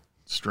virulent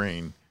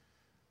strain,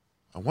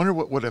 I wonder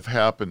what would have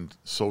happened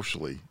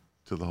socially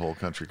to the whole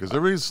country, because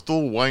everybody's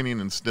still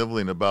whining and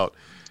sniveling about,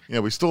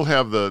 we still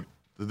have the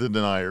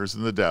deniers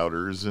and the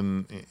doubters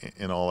and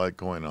all that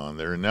going on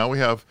there. And now we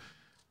have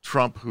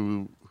Trump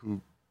who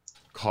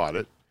caught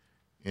it.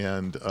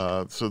 And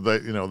so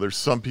that, there's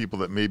some people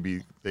that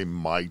maybe they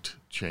might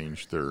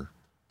change their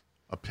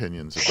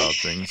opinions about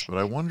things, but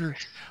I wonder,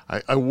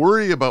 I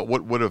worry about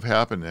what would have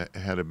happened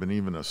had it been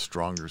even a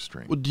stronger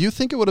strain. Well, do you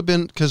think it would have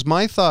been, because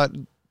my thought,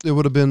 it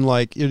would have been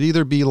like, it'd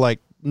either be like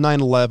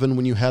 9/11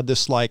 when you had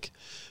this like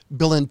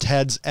Bill and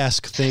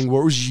Ted's-esque thing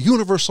where it was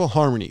universal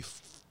harmony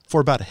for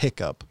about a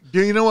hiccup.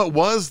 Yeah, you know what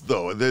was,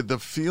 though? The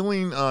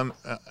feeling of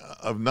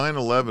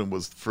 9/11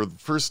 was, for the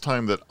first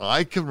time that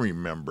I can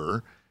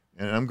remember,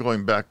 and I'm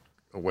going back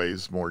a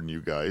ways more than you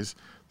guys,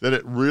 that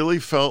it really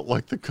felt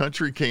like the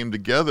country came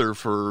together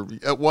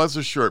it was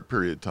a short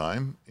period of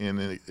time, and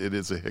it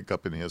is a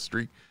hiccup in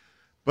history,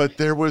 but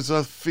there was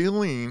a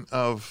feeling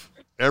of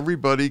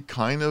everybody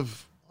kind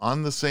of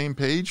on the same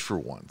page for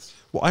once.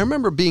 Well, I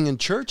remember being in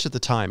church at the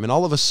time, and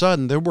all of a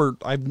sudden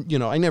I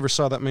never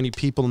saw that many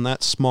people in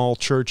that small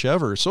church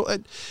ever. So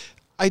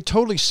I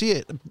totally see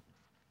it.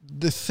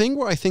 The thing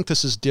where I think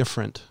this is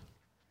different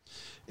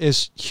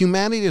is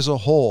humanity as a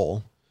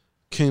whole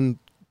can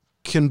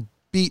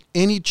beat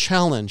any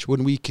challenge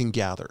when we can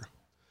gather.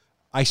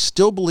 I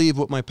still believe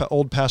what my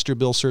old pastor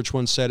Bill Search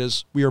once said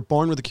is we are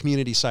born with a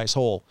community-sized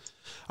whole.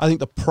 I think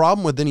the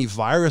problem with any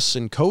virus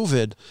and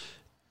COVID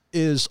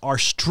is our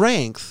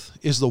strength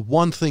is the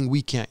one thing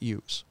we can't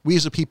use. We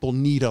as a people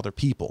need other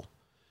people.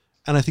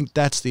 And I think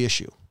that's the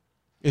issue,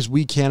 is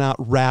we cannot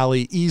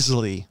rally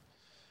easily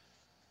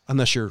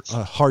unless you're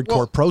a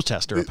hardcore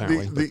protester,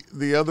 apparently.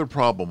 The other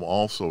problem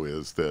also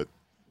is that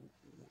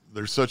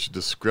there's such a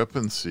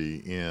discrepancy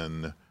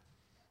in,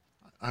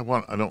 I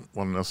don't want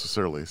to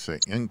necessarily say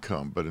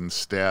income, but in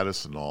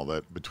status and all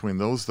that, between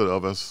those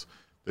of us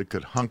that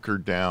could hunker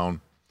down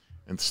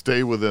and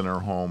stay within our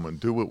home and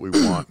do what we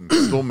want and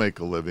still make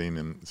a living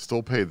and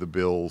still pay the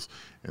bills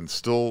and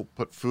still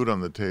put food on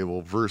the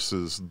table,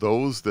 versus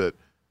those that,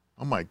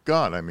 oh my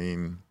God, I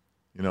mean,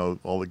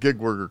 all the gig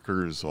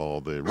workers,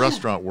 all the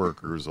restaurant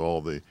workers,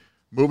 all the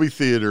movie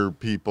theater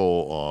people,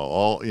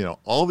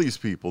 all these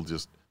people,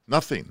 just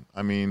nothing.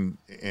 I mean,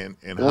 and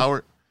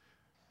how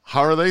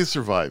are they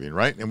surviving,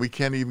 right? And we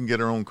can't even get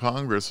our own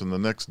Congress in the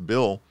next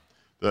bill,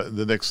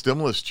 the next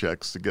stimulus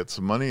checks to get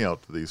some money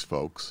out to these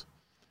folks.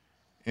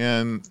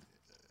 And,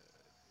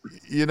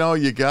 you know,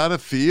 you got to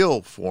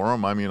feel for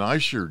them. I mean, I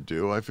sure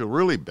do. I feel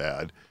really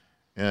bad.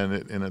 And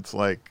it's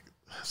like,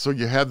 so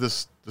you have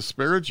this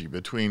disparity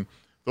between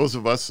those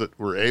of us that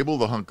were able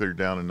to hunker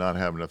down and not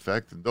have an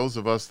effect, and those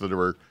of us that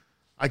were,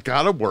 I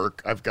got to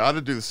work, I've got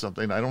to do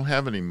something, I don't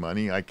have any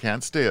money, I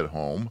can't stay at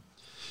home.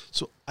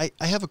 So I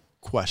have a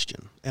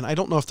question, and I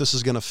don't know if this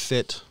is going to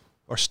fit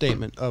our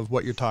statement of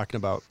what you're talking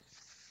about.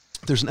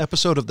 There's an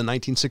episode of the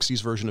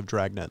 1960s version of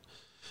Dragnet,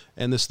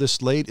 and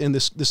this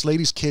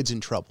lady's kid's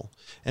in trouble,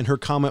 and her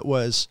comment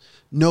was,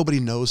 nobody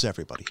knows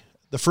everybody.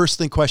 The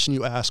first question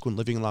you ask when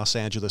living in Los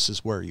Angeles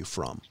is, where are you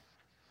from?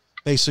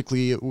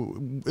 Basically, it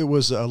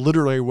was a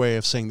literary way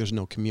of saying there's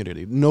no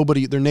community.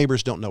 Nobody, their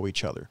neighbors don't know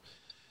each other.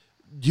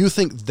 Do you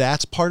think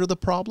that's part of the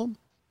problem?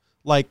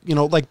 Like, you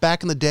know, like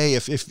back in the day,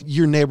 if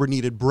your neighbor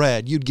needed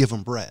bread, you'd give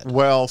them bread.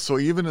 Well, so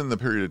even in the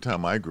period of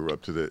time I grew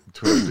up, to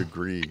a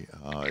degree,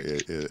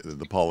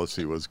 the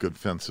policy was good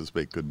fences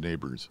make good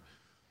neighbors.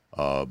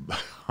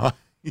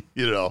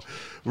 You know,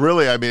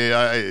 really, I mean,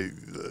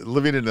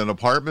 living in an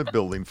apartment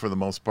building for the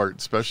most part,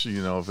 especially,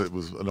 you know, if it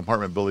was an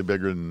apartment building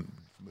bigger than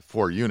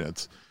 4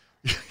 units,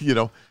 you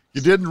know,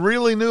 you didn't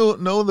really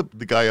know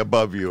the guy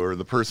above you or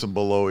the person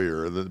below you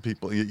or the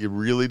people. You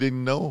really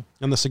didn't know.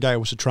 Unless the guy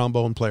was a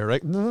trombone player,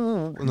 right? In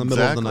the middle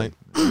of the night.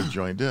 You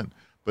joined in.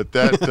 But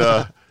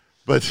that,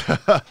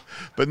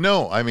 but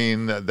no, I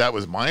mean, that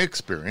was my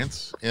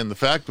experience. And the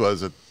fact was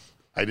that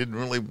I didn't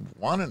really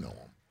want to know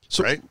him,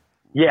 right?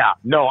 Yeah,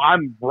 no,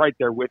 I'm right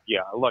there with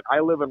you. Look, I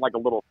live in like a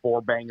little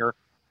 4-banger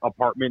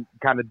apartment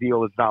kind of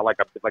deal. It's not like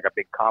a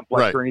big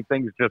complex or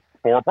anything. It's just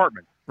 4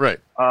 apartments. Right.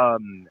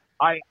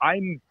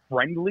 I'm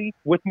friendly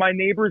with my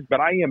neighbors, but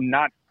I am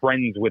not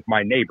friends with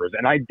my neighbors,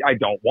 and I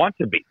don't want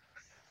to be.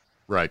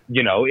 Right.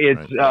 You know,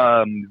 it's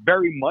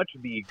very much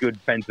the good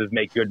fences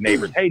make good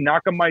neighbors. Hey,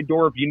 knock on my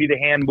door if you need a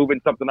hand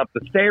moving something up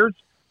the stairs.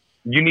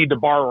 You need to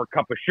borrow a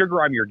cup of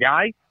sugar, I'm your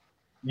guy.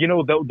 You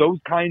know, those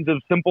kinds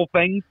of simple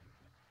things.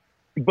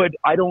 But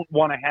I don't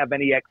want to have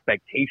any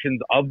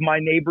expectations of my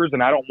neighbors,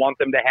 and I don't want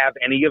them to have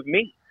any of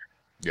me.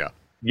 Yeah.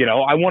 You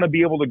know, I want to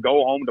be able to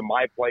go home to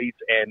my place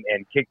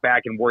and kick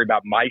back and worry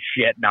about my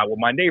shit, not what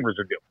my neighbors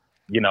are doing.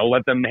 You know,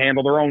 let them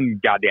handle their own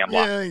goddamn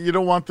life. Yeah, you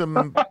don't want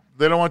them.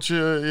 They don't want you.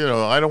 You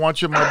know, I don't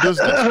want you in my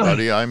business,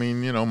 buddy. I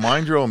mean, you know,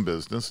 mind your own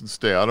business and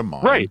stay out of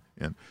mine. Right.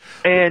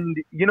 And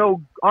you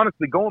know,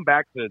 honestly, going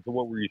back to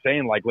what were you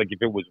saying? Like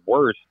if it was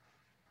worse,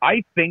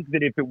 I think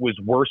that if it was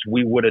worse,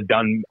 we would have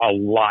done a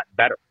lot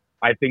better.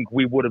 I think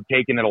we would have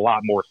taken it a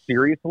lot more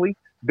seriously.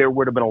 There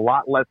would have been a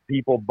lot less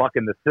people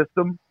bucking the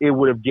system. It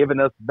would have given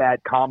us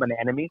that common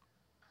enemy,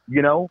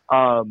 you know?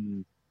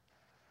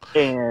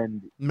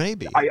 And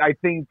maybe I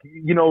think,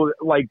 you know,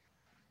 like,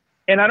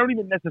 and I don't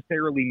even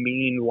necessarily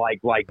mean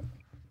like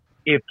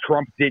if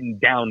Trump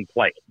didn't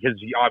downplay it,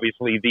 because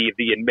obviously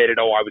the admitted,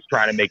 oh, I was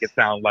trying to make it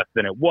sound less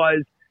than it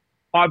was,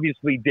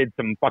 obviously did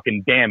some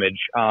fucking damage,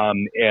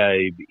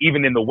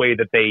 even in the way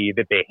that they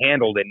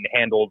handled it and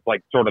handled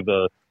like sort of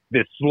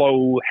this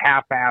slow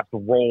half-assed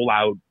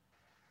rollout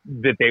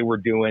that they were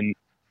doing.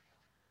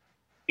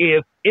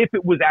 If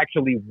it was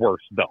actually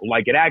worse though,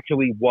 like it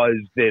actually was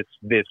this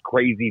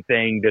crazy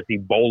thing, this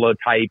Ebola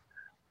type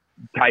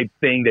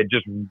thing that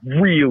just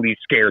really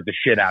scared the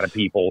shit out of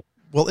people.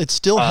 Well, it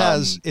still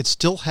has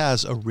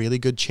a really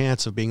good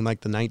chance of being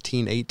like the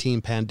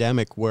 1918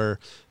 pandemic, where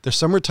the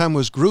summertime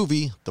was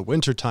groovy, the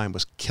wintertime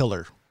was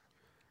killer.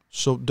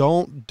 So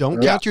don't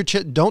count your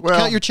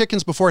count your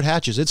chickens before it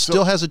hatches. It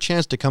still has a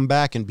chance to come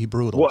back and be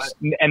brutal. Well,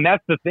 and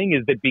that's the thing,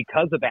 is that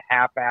because of the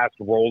half-assed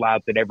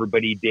rollout that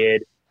everybody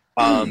did,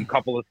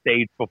 couple of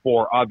states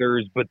before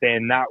others, but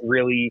then not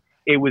really.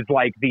 It was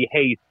like the,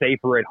 hey,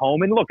 safer at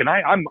home. And look, and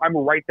I'm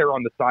right there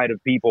on the side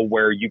of people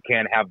where you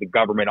can't have the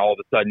government all of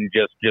a sudden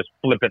just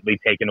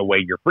flippantly taking away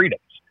your freedoms.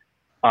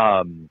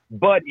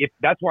 But if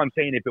that's what I'm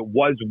saying, if it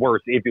was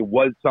worse, if it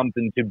was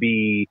something to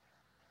be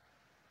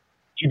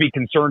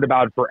concerned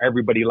about for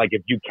everybody, like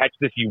if you catch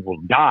this, you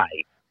will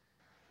die,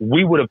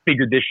 we would have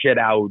figured this shit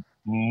out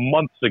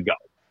months ago,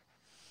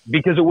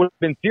 because it would have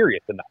been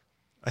serious enough.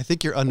 I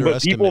think you're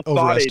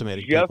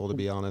overestimating people, to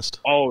be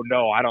honest. Oh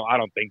no, I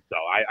don't think so.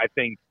 I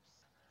think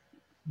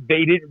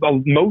they did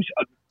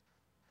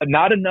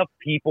not enough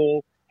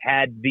people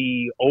had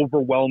the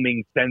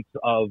overwhelming sense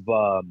of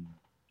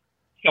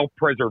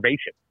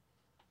self-preservation.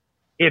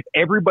 If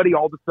everybody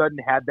all of a sudden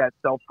had that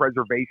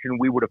self-preservation,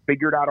 we would have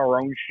figured out our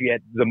own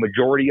shit. The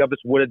majority of us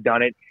would have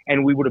done it,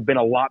 and we would have been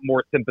a lot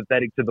more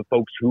sympathetic to the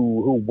folks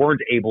who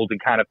weren't able to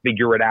kind of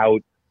figure it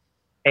out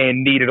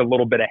and needed a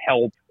little bit of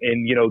help,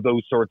 and you know,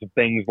 those sorts of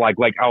things like,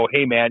 oh,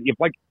 hey man,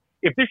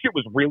 if this shit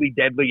was really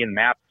deadly and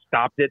masks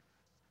stopped it,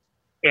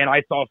 and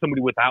I saw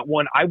somebody without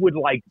one, I would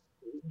like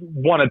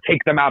want to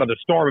take them out of the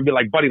storm and be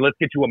like, buddy, let's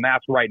get you a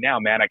mask right now,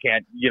 man. I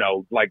can't, you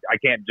know, like I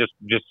can't just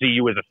see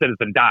you as a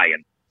citizen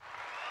dying.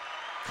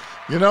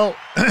 You know,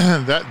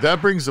 that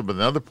brings up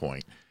another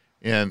point,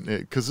 and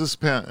because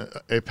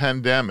a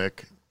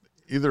pandemic,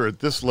 either at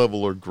this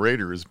level or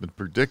greater, has been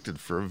predicted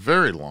for a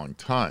very long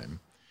time.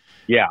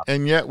 Yeah.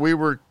 And yet we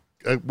were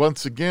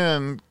once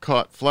again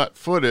caught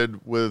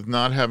flat-footed with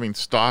not having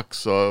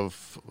stocks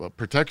of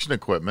protection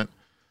equipment,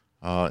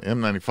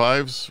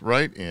 N95s,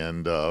 right,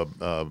 and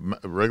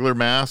regular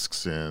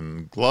masks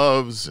and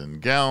gloves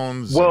and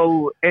gowns.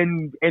 Well,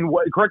 and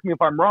what, correct me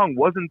if I'm wrong,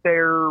 wasn't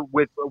there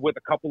with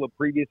a couple of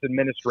previous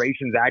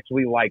administrations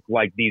actually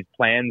like these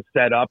plans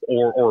set up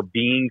or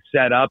being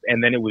set up,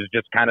 and then it was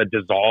just kind of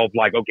dissolved?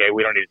 Like, okay,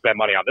 we don't need to spend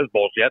money on this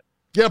bullshit.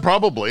 Yeah,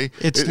 probably.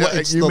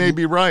 You may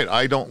be right.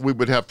 We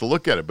would have to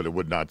look at it, but it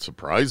would not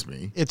surprise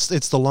me. It's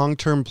the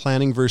long-term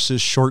planning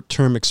versus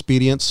short-term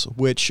expedience,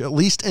 which at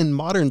least in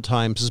modern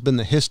times has been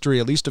the history,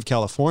 at least of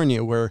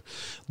California, where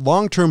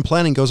long-term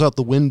planning goes out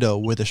the window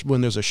when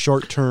there's a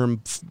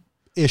short-term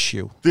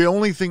issue. The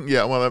only thing,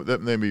 that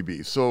may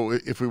be. So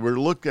if we were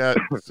to look at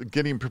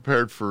getting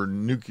prepared for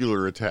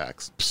nuclear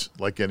attacks,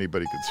 like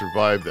anybody could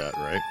survive that,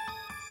 right?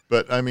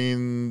 But I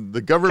mean,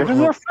 the government.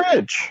 Their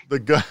fridge.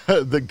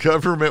 The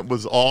government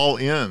was all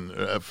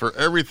in for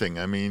everything.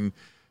 I mean,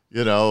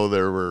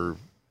 there were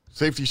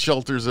safety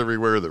shelters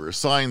everywhere. There were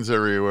signs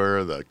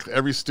everywhere.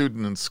 Every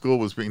student in school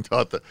was being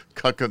taught to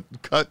cut,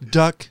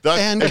 duck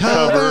and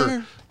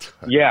cover.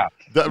 Yeah,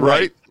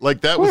 right. Like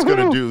that was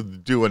going to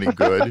do any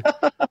good,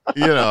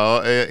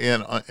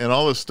 and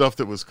all this stuff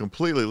that was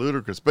completely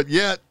ludicrous. But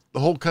yet the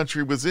whole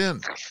country was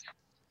in,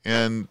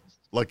 and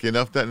lucky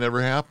enough that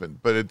never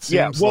happened. But it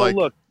seems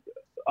look.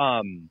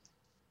 I'm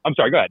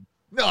sorry, go ahead.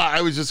 No,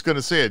 I was just going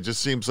to say, it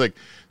just seems like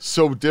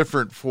so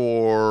different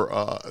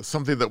for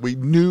something that we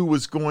knew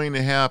was going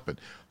to happen.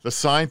 The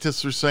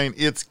scientists are saying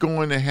it's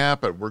going to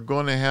happen. We're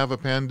going to have a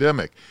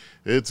pandemic.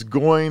 It's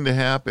going to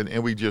happen.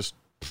 And we just,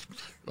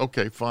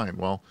 okay, fine.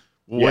 Well,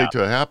 we'll wait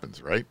till it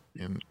happens, right?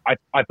 And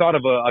I thought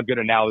of a good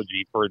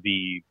analogy for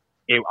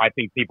I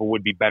think people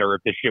would be better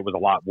if this shit was a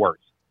lot worse.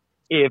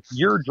 If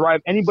you're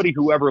anybody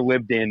who ever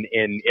lived in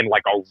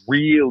like a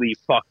really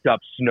fucked up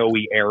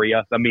snowy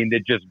area, I mean,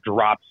 that just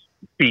drops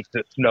feet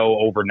of snow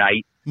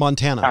overnight,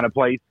 Montana kind of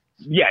place.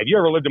 Yeah, if you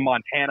ever lived in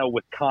Montana,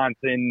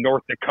 Wisconsin,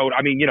 North Dakota,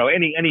 I mean,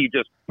 any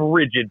just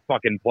frigid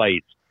fucking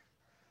place.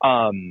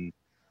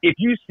 If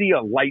you see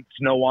a light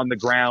snow on the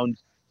ground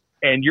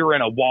and you're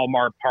in a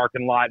Walmart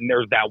parking lot and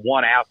there's that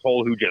one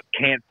asshole who just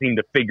can't seem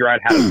to figure out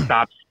how to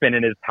stop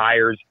spinning his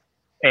tires,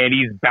 and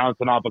he's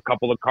bouncing off a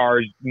couple of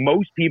cars,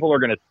 most people are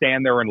going to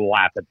stand there and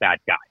laugh at that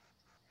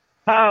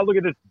guy. Look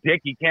at this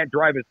dick. He can't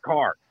drive his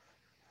car.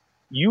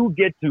 You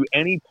get to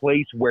any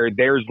place where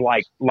there's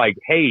like,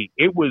 hey,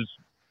 it was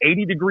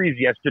 80 degrees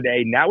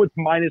yesterday. Now it's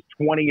minus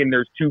 20 and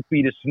there's 2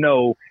 feet of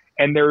snow.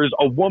 And there's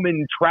a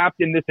woman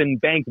trapped in this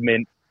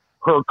embankment.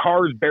 Her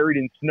car's buried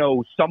in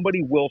snow.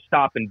 Somebody will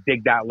stop and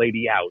dig that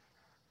lady out,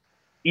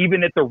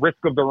 even at the risk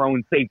of their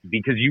own safety,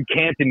 because you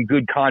can't in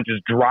good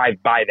conscience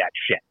drive by that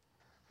shit.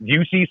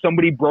 You see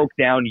somebody broke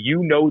down,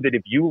 you know that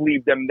if you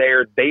leave them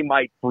there, they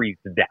might freeze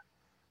to death.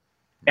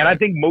 And I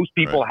think most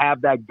people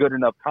have that good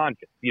enough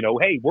conscience.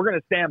 Hey, we're going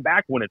to stand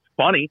back when it's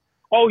funny.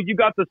 Oh, you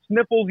got the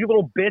sniffles, you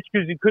little bitch,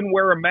 because you couldn't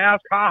wear a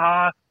mask. Ha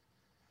ha.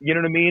 You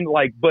know what I mean?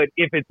 Like, but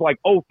if it's like,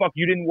 oh, fuck,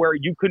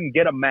 you couldn't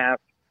get a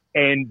mask,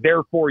 and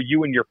therefore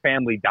you and your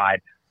family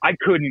died. I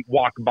couldn't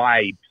walk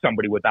by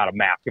somebody without a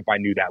mask if I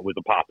knew that was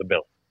a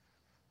possibility.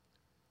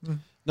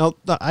 Now,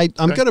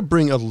 I'm going to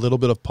bring a little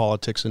bit of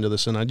politics into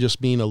this, and I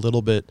just mean a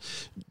little bit.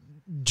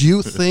 Do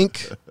you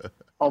think...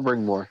 I'll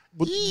bring more.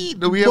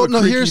 Do we have a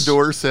creaky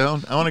door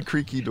sound? I want a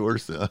creaky door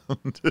sound.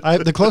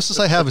 The closest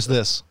I have is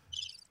this.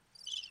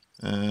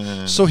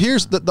 So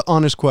here's the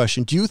honest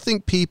question. Do you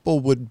think people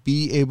would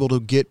be able to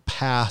get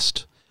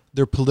past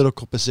their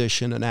political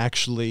position and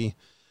actually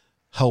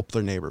help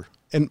their neighbor?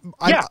 And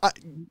I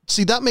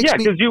see that makes me...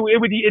 because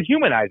it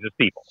humanizes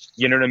people.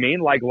 You know what I mean?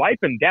 Like, life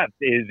and death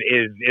is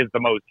the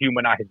most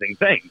humanizing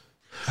thing.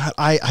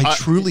 I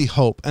truly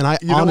hope, and I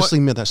honestly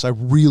mean this, I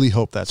really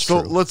hope that's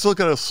true. So let's look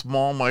at a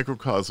small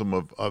microcosm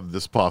of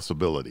this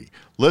possibility.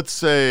 Let's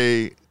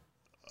say,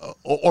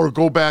 or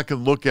go back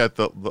and look at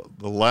the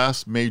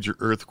last major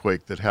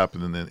earthquake that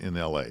happened in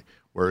LA,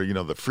 where,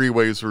 the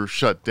freeways were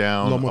shut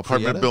down,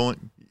 apartment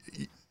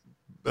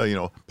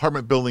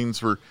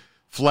buildings were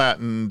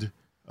flattened,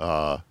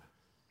 the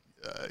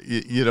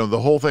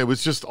whole thing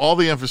was just, all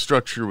the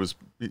infrastructure was,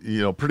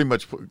 pretty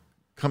much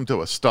come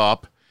to a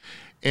stop.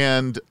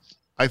 And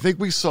I think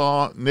we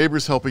saw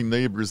neighbors helping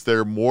neighbors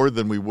there more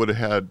than we would have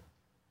had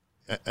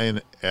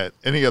at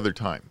any other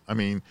time. I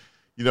mean,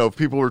 if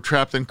people were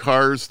trapped in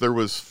cars, there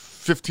was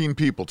 15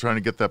 people trying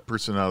to get that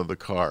person out of the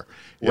car.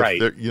 Right.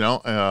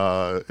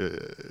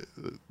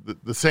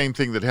 The same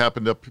thing that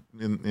happened up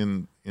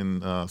in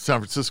San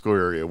Francisco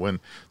area when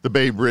the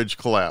Bay Bridge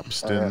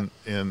collapsed and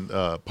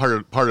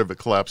part of it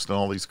collapsed and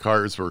all these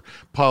cars were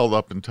piled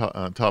up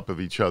on top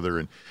of each other,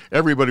 and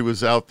everybody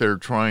was out there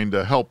trying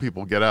to help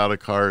people get out of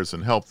cars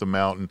and help them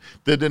out. And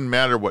it didn't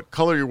matter what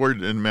color you were, it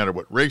didn't matter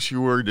what race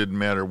you were, it didn't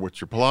matter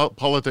what your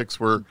politics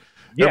were.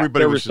 Yeah,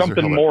 everybody there was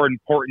something more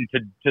important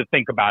to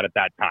think about at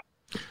that time.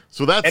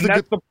 So that's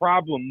the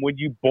problem when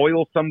you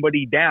boil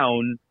somebody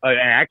down, an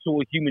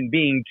actual human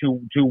being,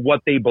 to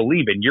what they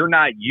believe in. You're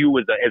not you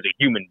as a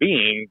human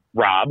being,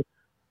 Rob.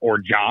 or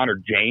John or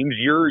James.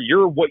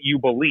 You're what you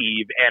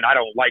believe, and I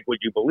don't like what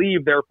you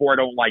believe, therefore I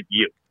don't like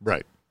you.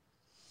 Right.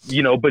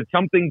 You know, but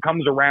something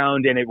comes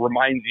around and it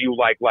reminds you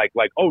like,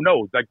 oh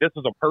no, like this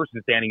is a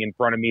person standing in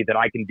front of me that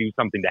I can do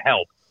something to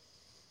help.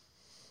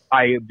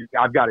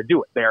 I've got to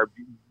do it.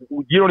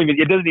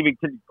 It doesn't even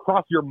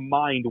cross your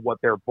mind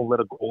what their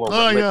political or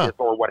religious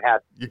or what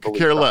have you. Could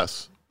care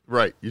less.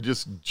 Right. You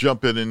just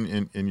jump in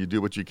and you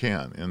do what you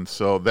can. And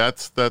so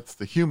that's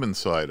the human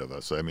side of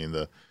us. I mean,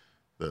 the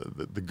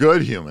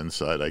good human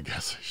side, I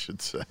guess I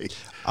should say.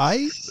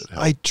 I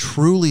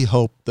truly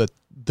hope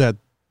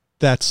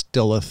that's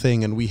still a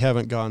thing, and we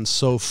haven't gone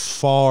so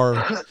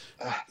far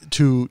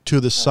to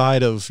the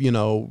side of, you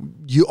know,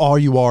 you're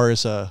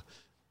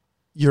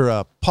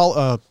a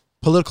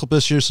political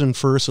position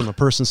first and a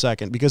person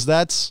second, because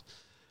that's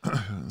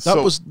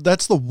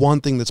the one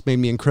thing that's made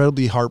me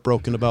incredibly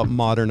heartbroken about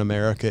modern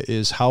America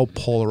is how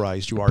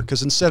polarized you are.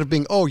 Because instead of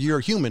being, oh, you're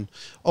a human,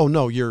 oh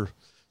no, you're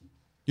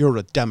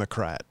a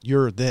Democrat,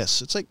 you're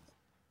this. It's like,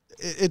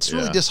 it's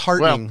really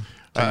disheartening.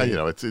 Well, you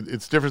know,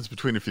 it's difference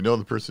between if you know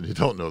the person, you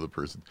don't know the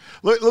person.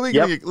 Let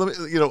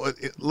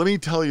me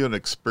tell you an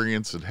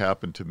experience that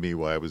happened to me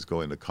while I was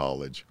going to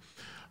college.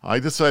 I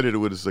decided it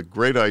was a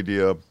great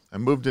idea. I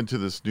moved into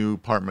this new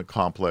apartment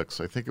complex.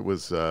 I think it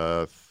was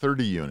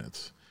 30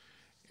 units.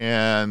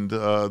 And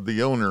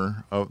the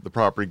owner of the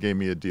property gave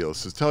me a deal. He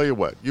says, tell you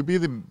what, you be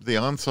the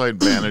on-site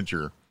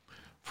manager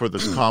for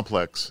this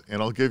complex,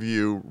 and I'll give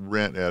you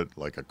rent at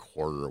like a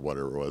quarter or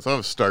whatever it was. I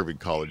was a starving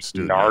college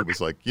student. It was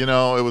like, you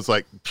know, it was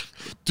like,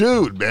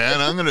 dude,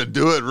 man, I'm going to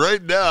do it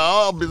right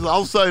now.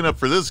 I'll sign up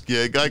for this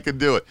gig. I can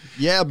do it.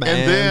 Yeah,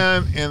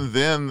 man. And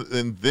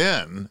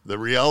then the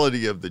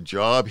reality of the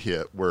job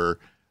hit where,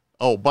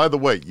 oh, by the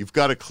way, you've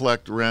got to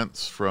collect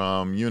rents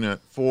from unit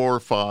 4,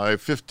 5,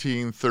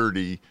 15,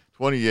 30,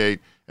 28,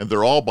 and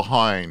they're all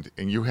behind,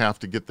 and you have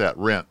to get that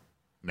rent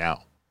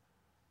now.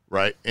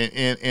 Right.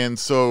 And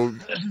so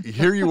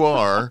here you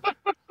are,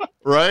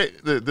 right?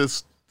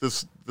 This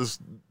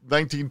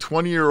 19,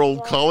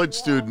 20-year-old college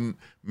student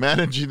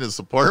managing this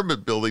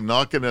apartment building,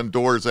 knocking on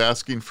doors,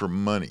 asking for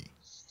money.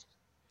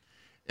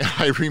 And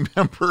I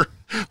remember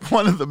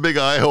one of the big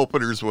eye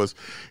openers was,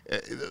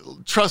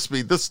 trust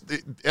me,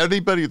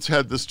 anybody that's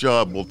had this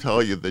job will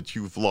tell you that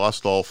you've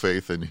lost all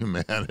faith in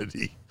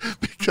humanity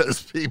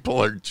because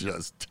people are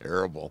just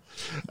terrible.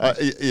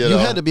 You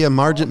had to be a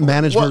margin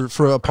manager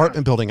for an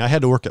apartment building. I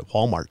had to work at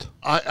Walmart.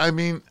 I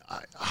mean,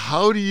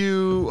 how do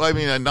you? I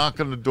mean, I knock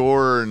on the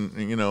door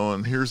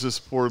and here's this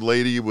poor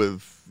lady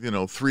with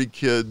 3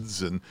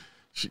 kids and.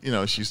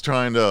 She's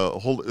trying to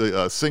hold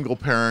a single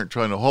parent,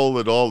 trying to hold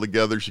it all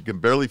together. She can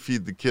barely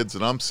feed the kids,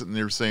 and I'm sitting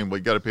there saying, "Well,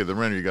 you got to pay the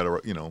rent, or you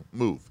got to,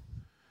 move."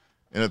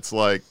 And it's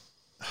like,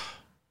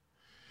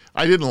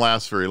 I didn't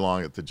last very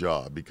long at the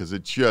job because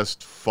it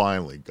just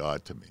finally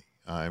got to me.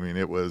 I mean,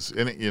 it was,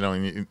 and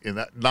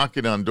that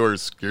knocking on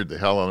doors scared the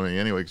hell out of me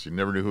anyway, because you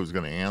never knew who was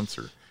going to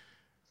answer.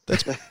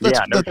 That's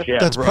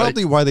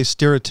probably why they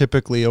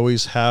stereotypically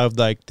always have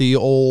like the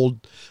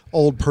old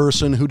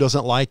person who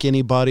doesn't like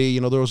anybody.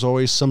 There was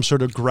always some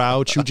sort of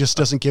grouch who just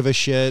doesn't give a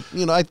shit.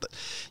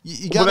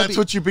 That's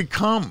what you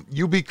become.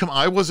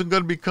 I wasn't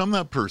going to become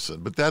that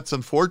person, but that's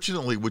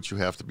unfortunately what you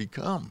have to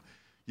become.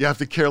 You have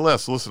to care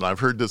less. Listen, I've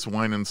heard this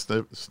whine and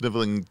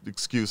sniveling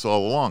excuse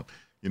all along.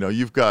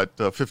 You've got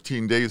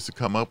 15 days to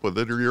come up with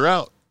it or you're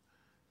out.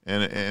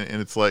 And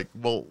it's like,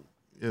 well,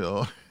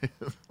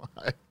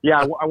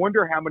 Yeah, I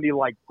wonder how many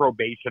like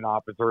probation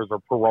officers or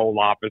parole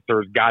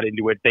officers got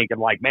into it thinking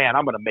like, man,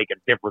 I'm going to make a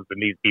difference in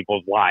these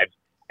people's lives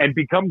and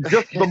become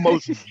just the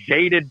most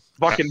jaded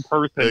fucking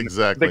person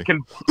that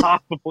can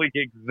possibly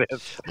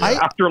exist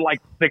after like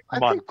 6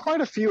 months. I think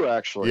quite a few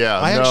actually. Yeah,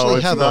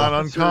 it's not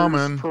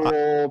uncommon.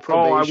 Parole,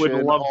 probation, I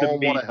would love to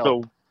meet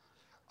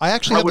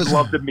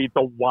love to meet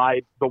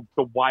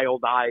the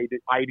wild-eyed,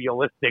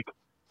 idealistic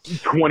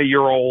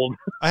 20-year-old.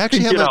 I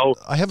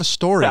have a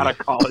story out of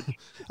college.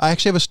 I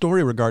actually have a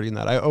story regarding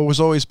that. I was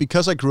always,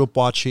 because I grew up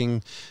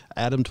watching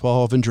Adam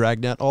 12 and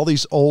Dragnet, all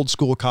these old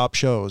school cop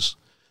shows,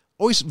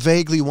 always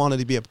vaguely wanted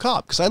to be a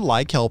cop because I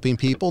like helping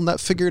people, and that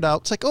figured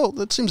out, it's like, oh,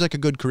 that seems like a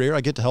good career.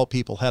 I get to help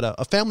people. Had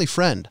a family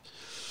friend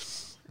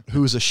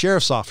who was a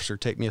sheriff's officer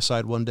take me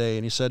aside one day,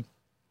 and he said,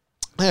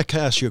 I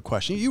can ask you a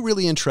question. Are you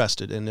really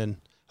interested in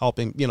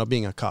helping,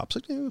 being a cop? It's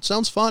like, it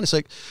sounds fun. It's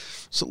like,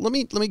 so let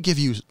me give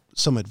you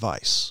some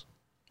advice.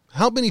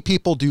 How many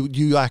people do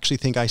you actually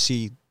think I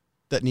see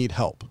that need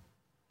help?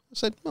 I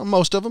said, well,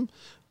 most of them.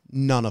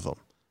 None of them.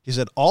 He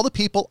said, all the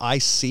people I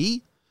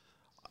see,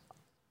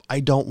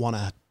 they don't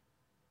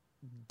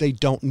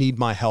need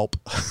my help.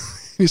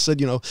 He said,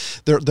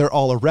 they're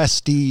all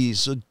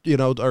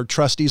arrestees, or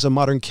trustees of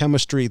modern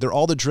chemistry. They're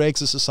all the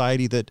dregs of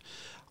society that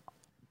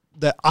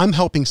I'm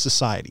helping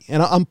society.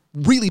 And I'm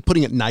really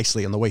putting it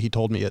nicely in the way he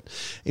told me it.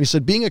 And he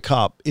said, being a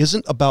cop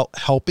isn't about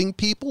helping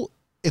people.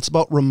 It's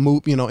about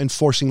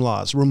enforcing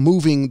laws,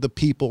 removing the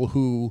people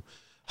who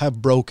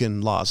have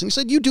broken laws. And he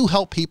said, you do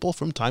help people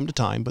from time to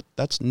time, but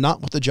that's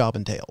not what the job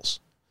entails.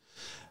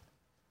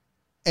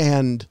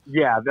 And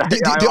Yeah,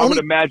 I would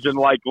imagine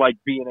like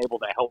being able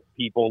to help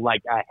people,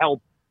 like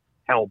help,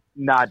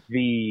 not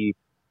the,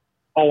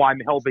 oh, I'm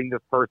helping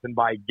this person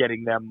by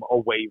getting them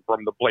away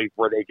from the place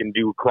where they can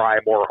do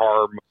crime or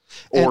harm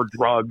or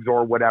drugs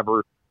or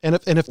whatever. And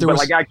if there was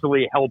like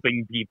actually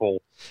helping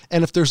people.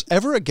 And if there's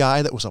ever a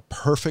guy that was a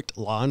perfect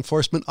law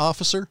enforcement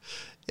officer,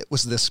 it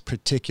was this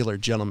particular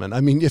gentleman.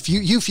 I mean, if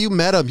you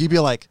met him, you'd be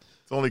like,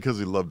 it's only because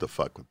he loved to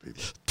fuck with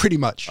people. Pretty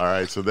much. All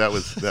right, so that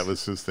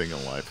was his thing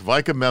in life. If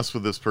I could mess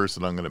with this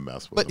person, I'm going to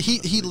mess with him.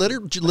 But he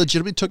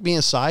legitimately took me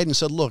aside and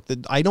said, "Look,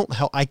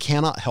 I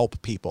cannot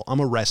help people. I'm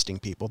arresting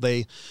people.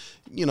 They,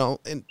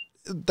 and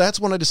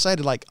that's when I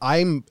decided like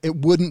it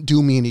wouldn't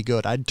do me any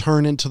good. I'd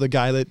turn into the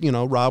guy that,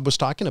 Rob was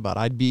talking about.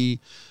 I'd be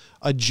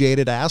a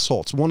jaded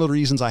asshole. It's one of the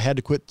reasons I had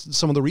to quit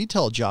some of the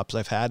retail jobs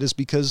I've had is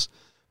because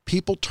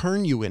people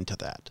turn you into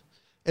that.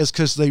 Is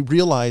because they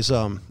realize,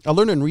 I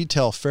learned in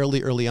retail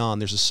fairly early on,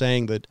 there's a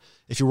saying that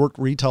if you work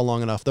retail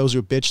long enough, those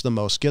who bitch the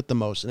most get the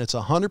most. And it's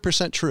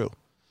 100% true.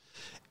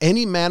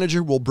 Any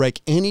manager will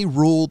break any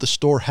rule the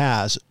store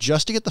has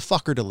just to get the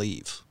fucker to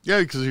leave.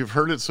 Yeah, because you've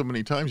heard it so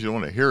many times, you don't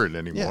want to hear it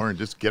anymore and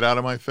just get out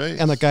of my face.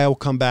 And the guy will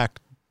come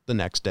back the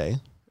next day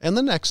and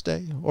the next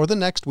day or the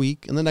next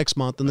week and the next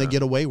month and they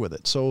get away with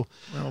it. So,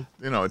 well,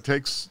 it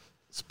takes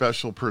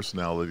special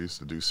personalities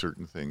to do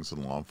certain things,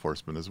 and law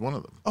enforcement is one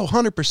of them. Oh,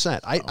 100%.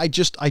 I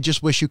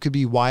just wish you could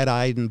be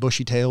wide-eyed and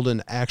bushy-tailed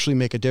and actually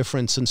make a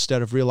difference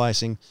instead of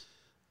realizing,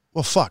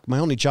 well, fuck, my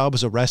only job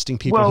is arresting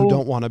people who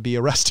don't want to be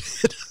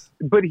arrested.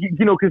 But,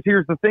 because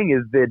here's the thing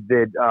is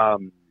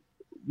that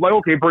like,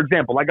 okay, for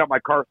example, I got my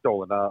car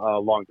stolen a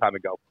long time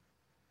ago,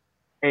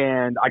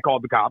 and I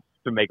called the cops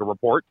to make a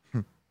report.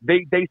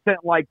 They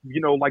sent like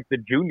the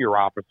junior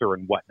officer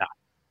and whatnot.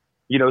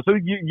 So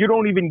you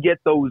don't even get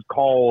those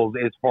calls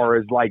as far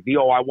as like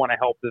I want to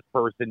help this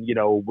person,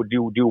 would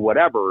do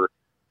whatever.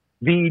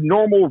 The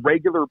normal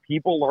regular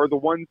people are the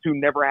ones who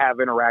never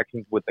have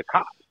interactions with the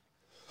cops,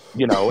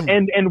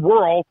 and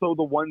we're also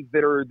the ones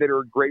that are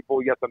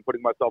grateful. Yes, I'm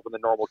putting myself in the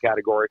normal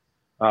category.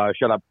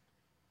 Shut up.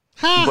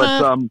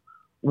 But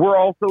we're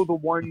also the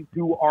ones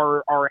who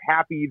are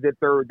happy that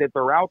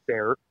they're out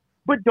there,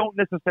 but don't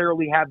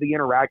necessarily have the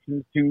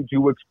interactions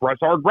to express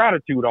our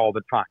gratitude all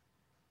the time.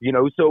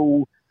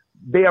 So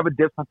they have a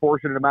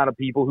disproportionate amount of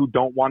people who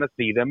don't want to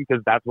see them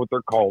because that's what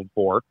they're called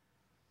for.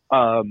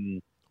 Well,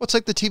 it's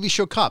like the TV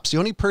show Cops. The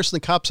only person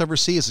the cops ever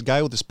see is a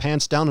guy with his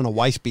pants down and a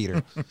wife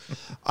beater.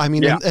 I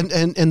mean,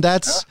 and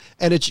that's,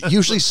 and it's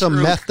usually some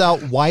methed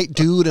out white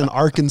dude in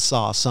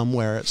Arkansas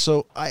somewhere.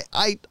 So I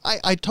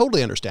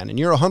totally understand. And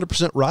you're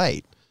 100%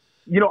 right.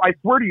 I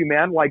swear to you,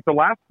 man, like the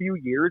last few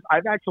years,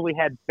 I've actually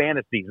had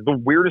fantasies. The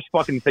weirdest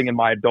fucking thing in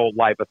my adult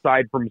life,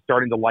 aside from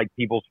starting to like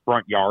people's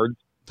front yards.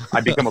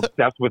 I become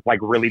obsessed with like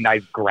really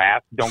nice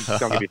grass. Don't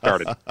get me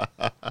started.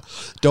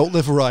 Don't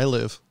live where I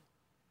live.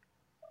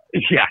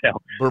 Yeah, I know.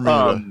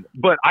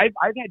 But I've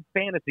had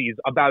fantasies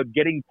about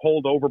getting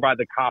pulled over by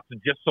the cops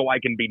just so I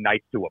can be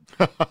nice to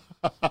them,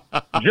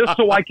 just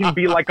so I can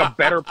be like a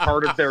better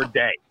part of their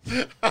day.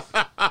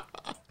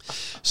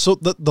 So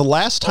the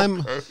last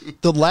time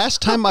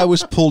I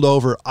was pulled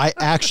over, I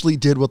actually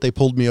did what they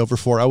pulled me over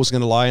for. I was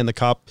going to lie, and the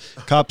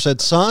cop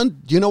said,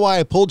 "Son, do you know why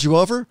I pulled you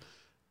over?"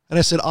 And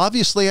I said,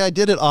 "Obviously I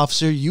did it,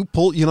 officer. You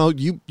pulled me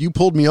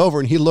over."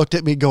 And he looked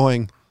at me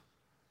going,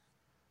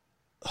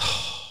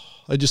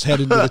 I just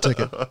handed me the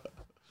ticket.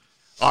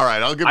 All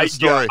right, I'll give a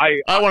story.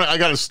 I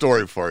got a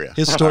story for you.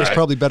 His story's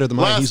probably better than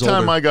mine. Last He's time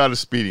older. I got a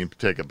speeding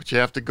ticket, but you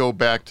have to go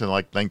back to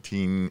like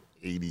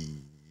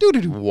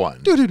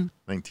 1981.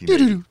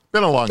 1980.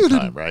 Been a long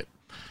time, right?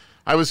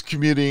 I was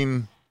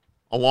commuting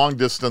a long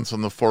distance on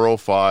the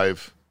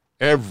 405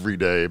 every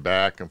day,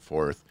 back and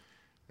forth.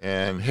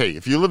 And hey,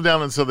 if you live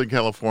down in Southern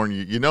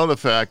California, you know the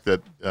fact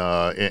that,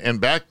 and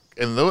back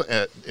in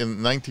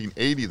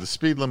 1980, the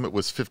speed limit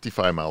was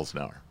 55 miles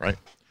an hour, right?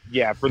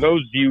 Yeah, for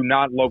those of you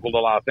not local to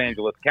Los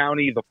Angeles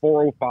County, the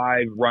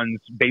 405 runs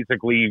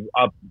basically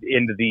up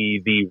into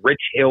the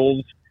rich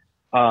hills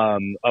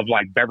of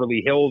like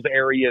Beverly Hills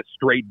area,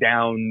 straight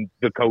down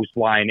the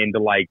coastline into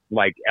like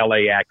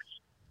LAX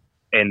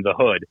and the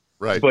hood.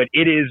 Right. But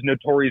it is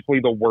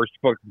notoriously the worst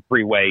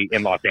freeway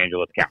in Los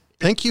Angeles County.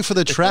 Thank you for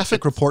the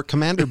traffic report,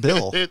 Commander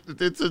Bill.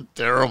 It's a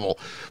terrible,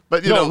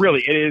 but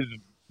really, it is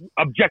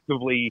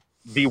objectively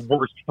the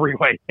worst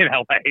freeway in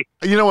LA.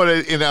 You know what?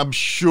 And I'm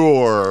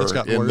sure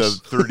in worse.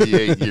 the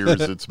 38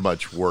 years, it's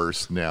much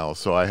worse now.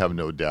 So I have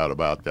no doubt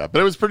about that.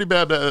 But it was pretty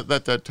bad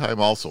at that time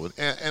also.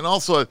 And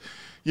also,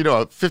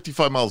 a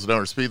 55 miles an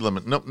hour speed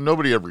limit.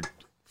 Nobody ever,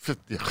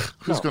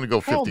 who's going to go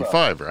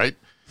 55, right?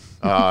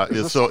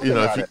 So,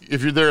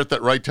 if you're there at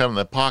that right time in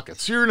that pocket,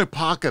 so you're in a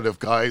pocket of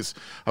cars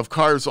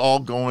all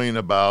going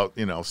about,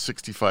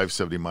 65,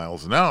 70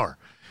 miles an hour.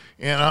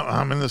 And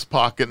I'm in this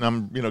pocket and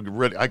I'm,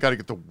 ready. I got to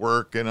get to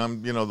work. And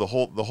I'm, the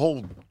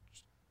whole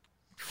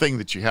thing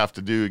that you have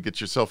to do, get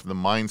yourself in the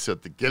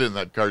mindset to get in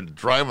that car, to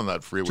drive on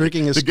that freeway,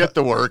 to get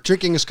to work.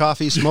 Drinking his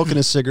coffee, smoking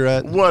his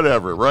cigarette.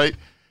 Whatever, right?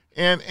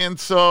 And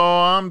so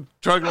I'm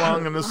trucking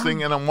along in this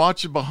thing and I'm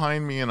watching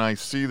behind me and I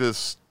see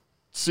this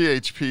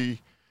CHP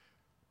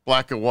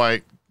black and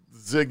white,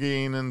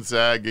 zigging and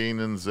zagging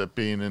and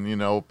zipping, and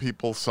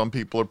some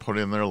people are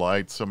putting in their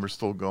lights, some are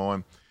still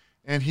going,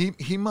 and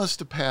he must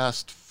have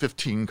passed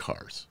 15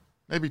 cars,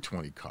 maybe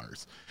 20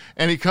 cars,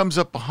 and he comes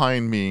up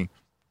behind me,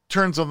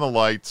 turns on the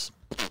lights.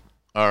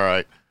 All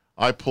right,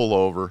 I pull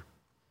over,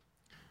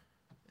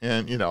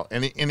 and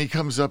he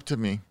comes up to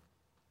me,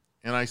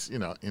 and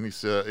and he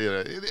said,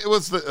 it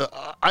was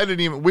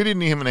we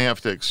didn't even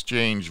have to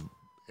exchange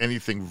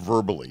anything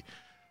verbally.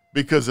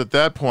 Because at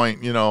that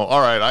point,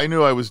 all right, I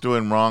knew I was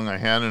doing wrong. I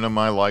handed him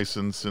my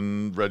license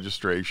and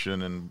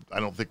registration, and I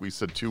don't think we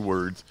said 2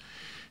 words.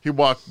 He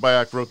walked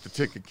back, wrote the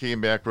ticket,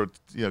 came back,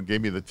 gave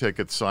me the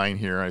ticket, sign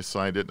here. I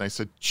signed it, and I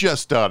said,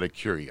 just out of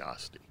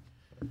curiosity,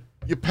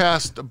 you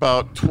passed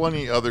about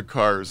 20 other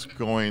cars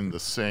going the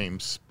same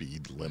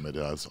speed limit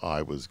as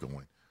I was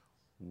going.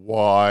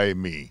 Why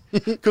me?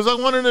 Because I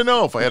wanted to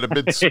know if I had a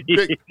big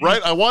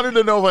right. I wanted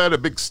to know if I had a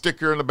big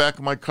sticker in the back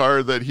of my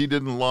car that he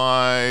didn't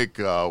like.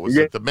 Was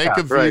it the make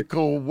of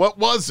vehicle? Right. What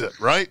was it?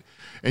 Right.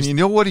 And you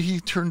know what he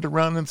turned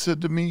around and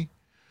said to me?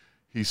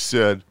 He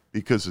said,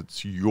 "Because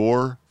it's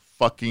your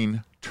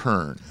fucking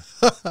turn."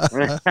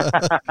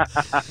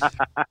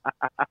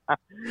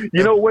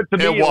 You know what? To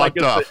me,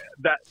 walked off.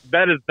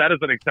 That is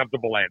an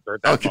acceptable answer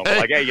at that moment.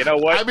 Like, hey, you know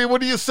what? I mean,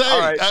 what do you say?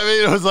 Right. I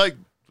mean, it was like,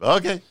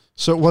 okay.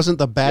 So it wasn't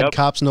the bad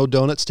cops, no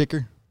donut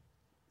sticker?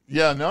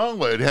 Yeah,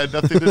 no, it had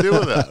nothing to do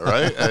with that,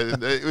 right?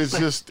 It was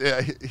just,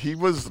 he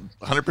was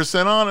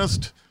 100%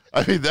 honest.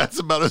 I mean, that's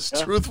about as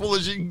truthful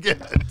as you can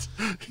get.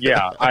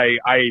 Yeah, I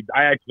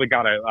actually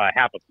got a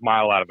half a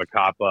smile out of a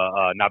cop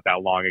not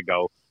that long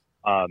ago.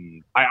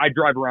 I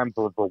drive around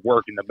for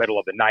work in the middle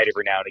of the night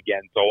every now and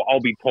again, so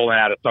I'll be pulling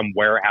out of some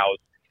warehouse,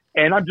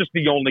 and I'm just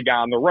the only guy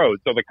on the road.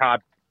 So the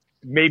cop,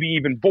 maybe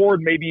even bored,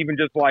 maybe even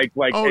just like, hey,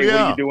 what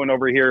are you doing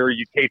over here?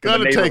 You casing the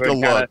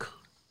neighborhood?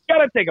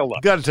 Gotta take a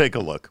look. Gotta take a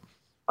look.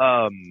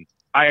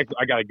 I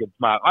got a good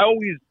smile. I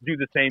always do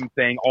the same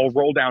thing. I'll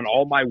roll down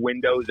all my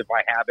windows if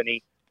I have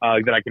any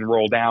that I can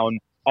roll down.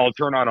 I'll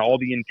turn on all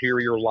the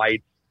interior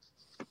lights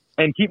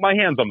and keep my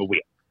hands on the wheel.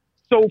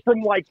 So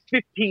from like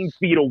 15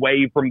 feet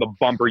away from the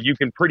bumper, you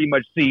can pretty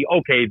much see,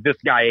 okay, this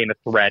guy ain't a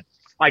threat.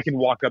 I can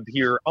walk up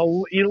here at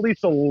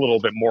least a little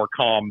bit more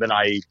calm than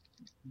I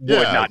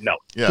would not know.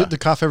 Yeah. Did the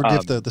cop ever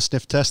give the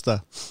sniff test,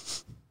 though?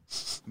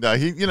 No,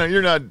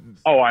 you're not.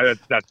 Oh, that's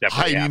definitely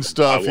hiding happened.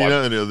 stuff.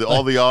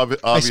 All the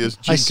obvious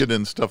jinking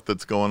and stuff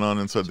that's going on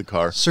inside the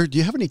car. Sir, do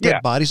you have any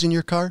dead bodies in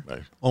your car?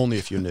 Right. Only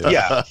if you knew.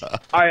 Yeah,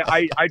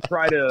 I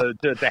try to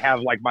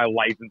have like my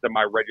license and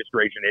my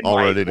registration in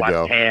my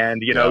left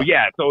hand.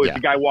 Yeah. So if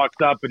the guy walks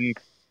up and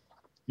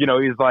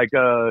he's like,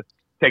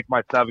 take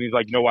my stuff, and he's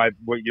like, why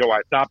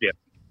I stopped you?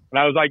 And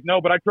I was like,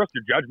 no, but I trust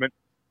your judgment.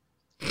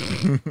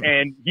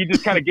 And he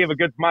just kind of gave a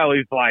good smile.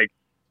 He's like,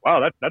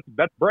 wow,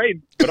 that's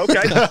brave, but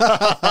okay.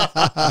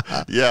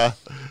 Yeah,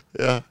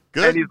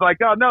 good. And he's like,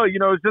 oh no,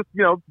 it's just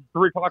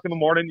 3 o'clock in the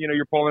morning.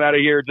 You're pulling out of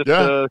here just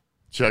to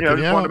check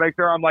just wanted to make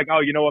sure. I'm like,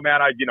 oh, you know what,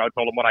 man? I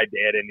told him what I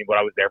did and what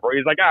I was there for.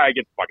 He's like, I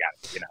get the fuck out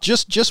of it.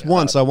 Just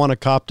once, I want a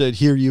cop to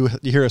hear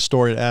a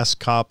story to ask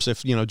cops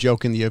if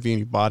joking you have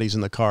any bodies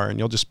in the car, and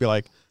you'll just be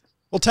like,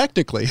 well,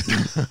 technically.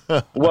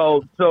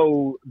 Well,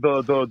 so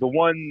the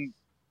one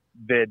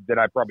that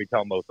I probably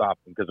tell most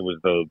often because it was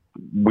the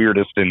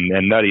weirdest and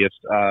nuttiest.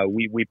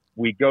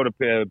 We go to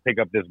pick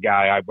up this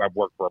guy. I've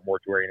worked for a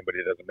mortuary. Anybody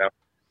that doesn't know,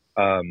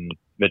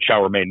 that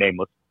shall remain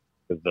nameless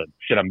because the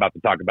shit I'm about to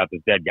talk about,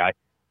 this dead guy.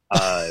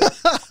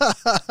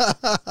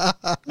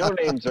 No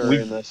names are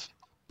in this.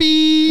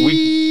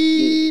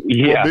 Beep.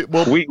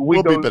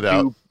 We'll beep it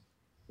out.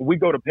 We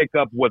go to pick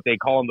up what they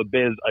call in the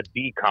biz a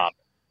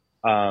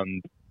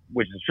decomp.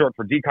 Which is short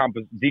for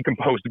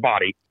decomposed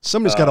body.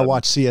 Somebody's got to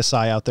watch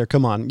CSI out there.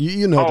 Come on,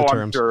 you know the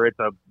terms. I'm sure it's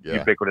a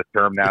ubiquitous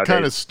term nowadays. It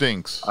kind of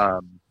stinks. So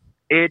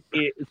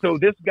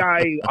this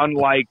guy,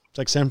 unlike it's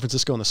like San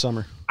Francisco in the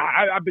summer.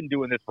 I've been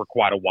doing this for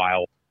quite a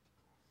while.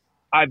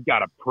 I've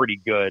got a pretty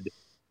good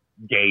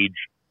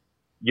gauge,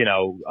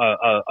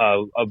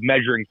 a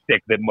measuring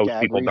stick that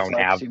most people don't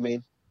have. You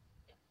mean?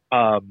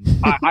 I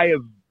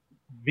have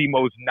the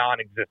most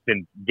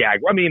non-existent gag.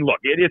 I mean, look,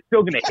 it's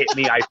still going to hit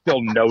me. I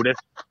still notice.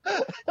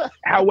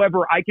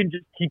 However, I can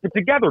just keep it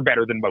together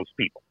better than most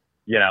people.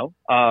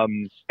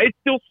 It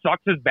still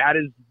sucks as bad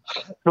as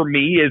for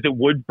me as it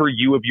would for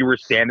you if you were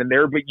standing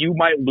there, but you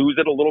might lose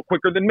it a little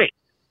quicker than me.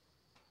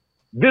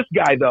 This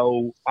guy,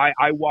 though,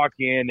 I walk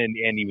in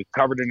and he was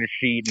covered in a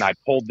sheet, and I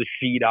pulled the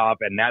sheet off,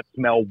 and that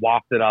smell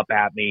wafted up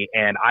at me,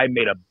 and I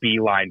made a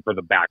beeline for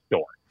the back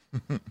door.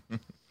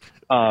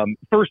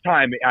 First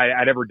time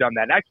I'd ever done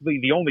that. And actually,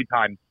 the only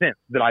time since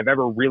that I've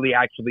ever really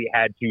actually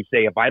had to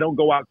say, if I don't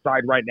go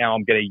outside right now,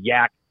 I'm going to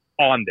yak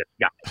on this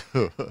guy.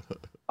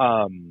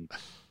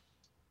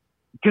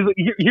 Because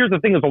here's the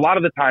thing is a lot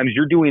of the times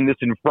you're doing this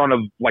in front of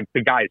like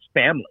the guy's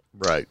family.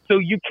 Right. So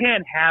you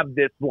can't have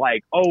this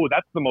like, oh,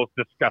 that's the most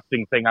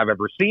disgusting thing I've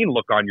ever seen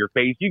look on your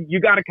face. You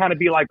got to kind of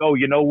be like, oh,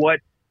 you know what?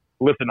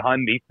 Listen,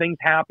 hun, these things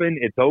happen.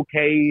 It's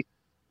okay.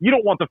 You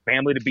don't want the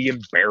family to be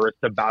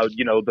embarrassed about,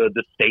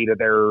 the state of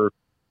their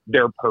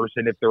their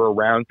person if they're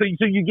around. So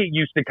you get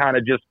used to kind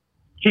of just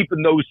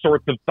keeping those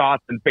sorts of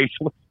thoughts and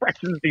facial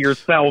expressions to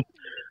yourself,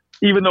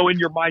 even though in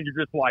your mind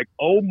you're just like,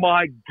 oh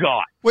my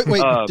God. Wait,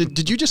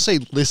 did you just say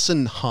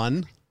listen,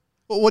 hun?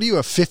 What are you,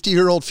 a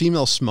 50-year-old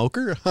female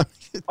smoker?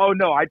 Oh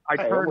no, I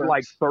turned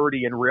like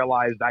 30 and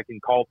realized I can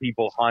call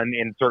people hun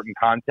in certain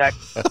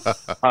contexts.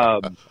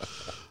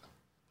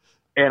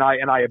 And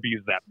I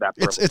abuse that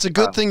privilege. It's a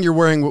good thing you're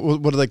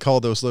wearing, what do they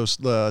call those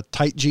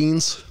tight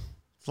jeans?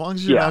 As long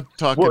as you're not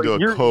talking to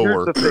a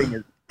coworker. Here's the thing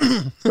is,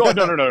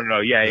 no.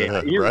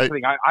 Yeah. Here's right? the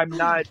thing.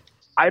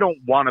 I don't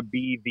want to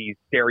be the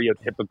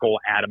stereotypical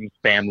Addams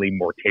Family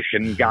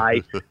mortician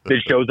guy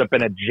that shows up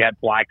in a jet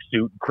black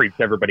suit and creeps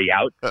everybody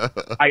out.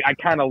 I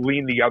kind of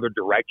lean the other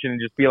direction and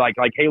just be like,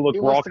 hey, look,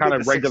 we're all kind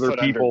of regular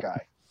people.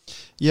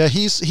 Yeah,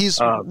 he's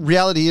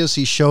reality is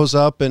he shows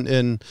up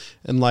in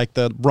like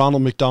the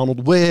Ronald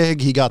McDonald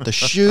wig. He got the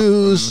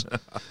shoes.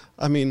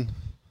 I mean,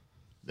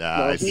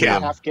 he's a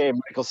half-gay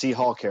Michael C.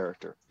 Hall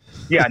character.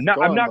 Yeah,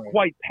 I'm not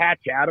quite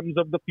Patch Adams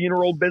of the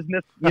funeral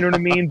business, you know what I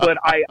mean? But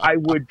I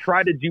would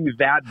try to do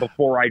that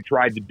before I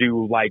tried to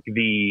do like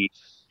the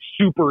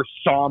super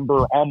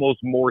somber, almost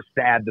more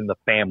sad than the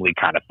family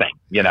kind of thing,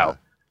 you know?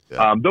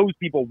 Yeah. Those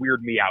people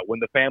weird me out when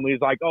the family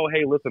is like, oh,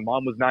 hey, listen,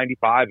 mom was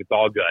 95. It's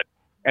all good.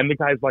 And the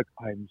guy's like,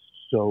 I'm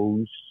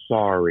so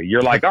sorry.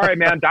 You're like, all right,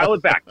 man, dial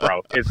it back,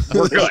 bro.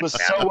 We're good. This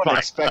was so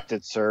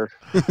unexpected, sir.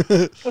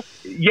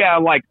 Yeah,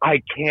 like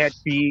I can't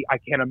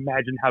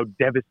imagine how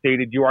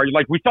devastated you are. You're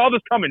like, we saw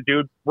this coming,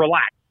 dude.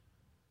 Relax.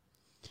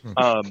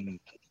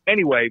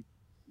 Anyway,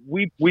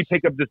 we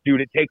pick up this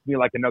dude. It takes me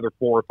like another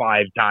 4 or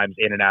 5 times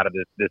in and out of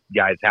this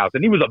guy's house,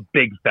 and he was a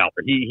big fella.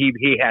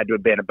 He had to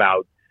have been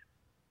about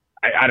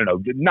I don't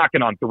know,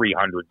 knocking on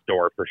 300's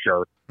door for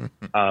sure.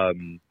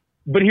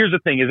 But here's the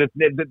thing: is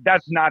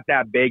that's not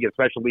that big,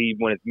 especially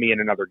when it's me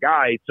and another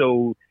guy.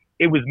 So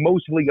it was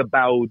mostly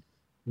about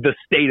the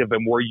state of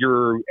him, where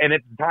and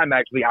at the time,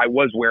 actually, I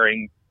was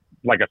wearing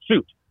like a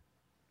suit.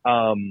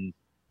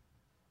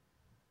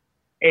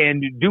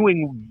 And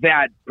doing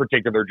that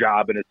particular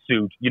job in a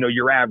suit, you know,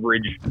 your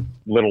average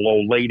little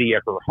old lady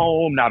at her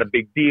home, not a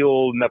big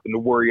deal, nothing to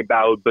worry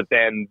about. But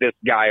then this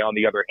guy, on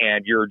the other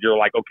hand, you're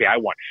like, okay, I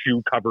want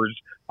shoe covers,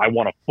 I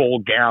want a full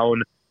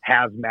gown,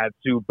 hazmat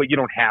suit, but you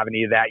don't have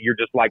any of that. You're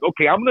just like,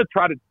 okay, I'm going to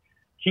try to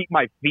keep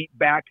my feet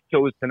back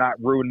so as to not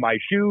ruin my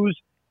shoes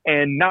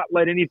and not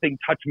let anything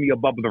touch me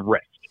above the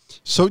wrist.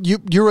 So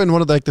you're in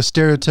one of like the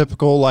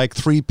stereotypical like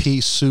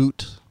 3-piece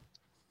suit.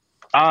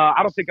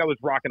 I don't think I was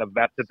rocking a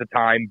vest at the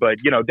time, but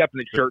you know,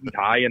 definitely shirt and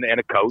tie and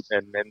a coat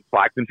and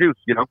slacks and shoes.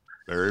 You know,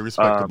 very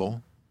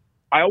respectable.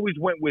 I always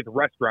went with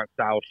restaurant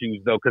style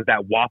shoes though, because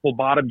that waffle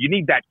bottom, you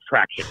need that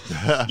traction.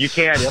 You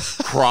can't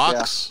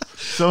Crocs. Yeah.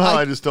 Somehow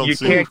I just don't. You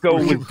see can't go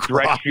with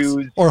dress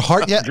shoes or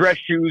dress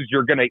shoes.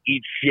 You're gonna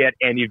eat shit,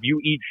 and if you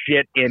eat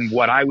shit in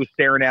what I was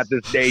staring at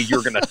this day,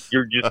 you're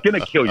just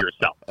gonna kill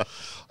yourself.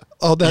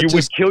 Oh, you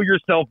would kill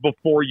yourself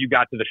before you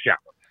got to the shower.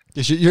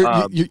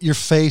 Your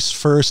face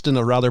first in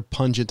a rather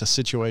pungent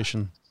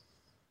situation.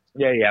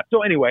 Yeah.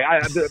 So anyway,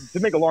 to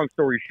make a long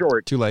story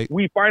short, too late.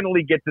 We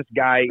finally get this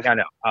guy.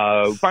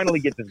 Finally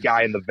get this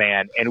guy in the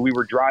van, and we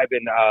were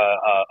driving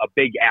a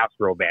big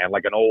Astro van,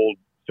 like an old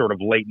sort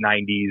of late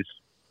 '90s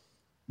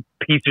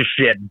piece of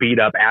shit, beat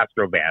up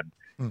Astro van.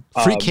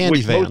 Free candy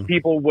which van. Most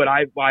people would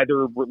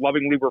either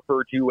lovingly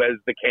refer to as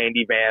the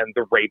candy van,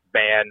 the rape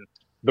van,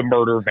 the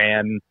murder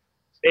van.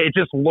 It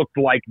just looked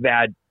like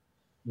that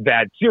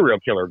serial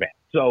killer van.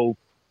 So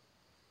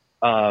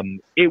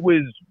it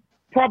was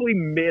probably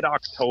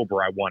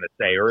mid-October, I want to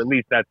say, or at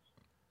least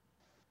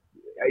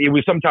it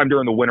was sometime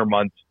during the winter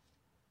months,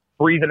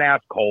 freezing ass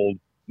cold,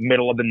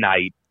 middle of the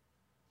night.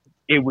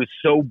 It was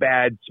so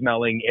bad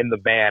smelling in the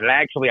van. And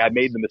actually, I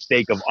made the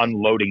mistake of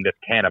unloading this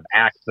can of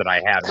Axe that I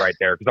had right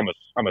there, because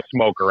I'm a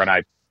smoker, and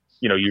I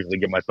usually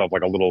give myself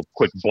like a little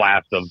quick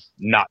blast of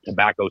not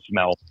tobacco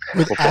smell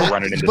before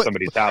running into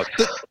somebody's house.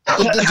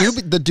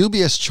 The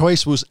dubious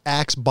choice was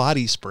Axe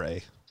body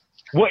spray.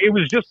 Well, it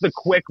was just the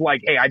quick,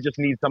 like, hey, I just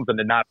need something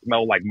to not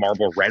smell like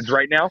Marlboro Reds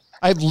right now.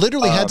 I've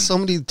literally had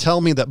somebody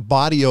tell me that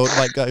body odor,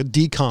 like a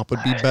decomp,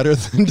 would be better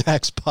than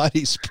Axe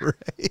body spray.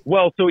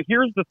 Well, so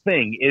here's the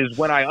thing: is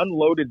when I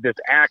unloaded this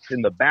Axe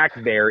in the back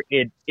there,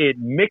 it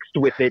mixed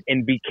with it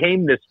and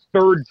became this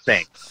third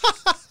thing.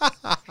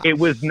 It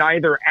was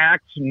neither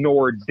Axe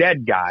nor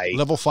Dead Guy.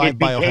 Level 5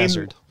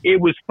 biohazard. It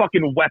was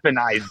fucking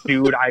weaponized,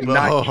 dude. I'm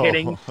not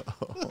kidding.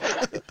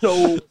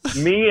 So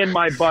me and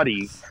my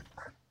buddy,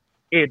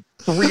 at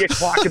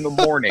 3:00 in the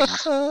morning,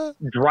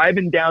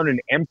 driving down an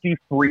empty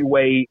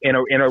freeway in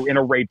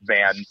a rape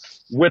van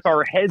with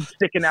our heads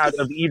sticking out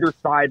of either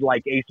side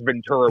like Ace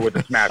Ventura with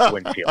a smashed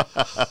windshield.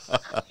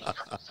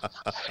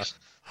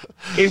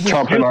 It was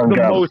just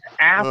the most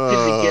after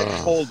to get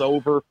pulled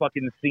over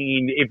fucking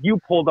scene. If you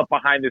pulled up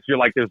behind this, you're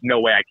like, there's no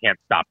way I can't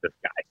stop this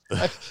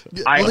guy.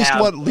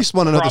 At least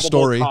one another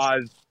story.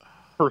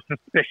 for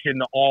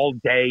suspicion all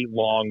day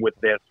long with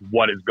this.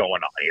 What is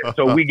going on here?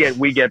 So we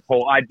get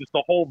pulled.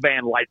 The whole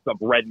van lights up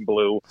red and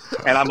blue,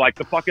 and I'm like,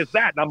 the fuck is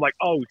that? And I'm like,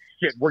 oh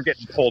shit, we're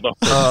getting pulled up.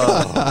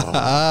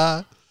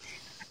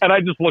 And I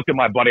just looked at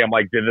my buddy. I'm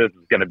like, dude, this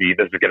is gonna be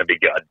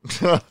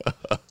good.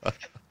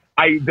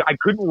 I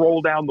couldn't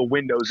roll down the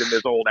windows in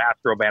this old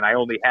Astro van. I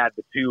only had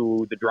the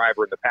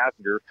driver and the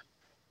passenger.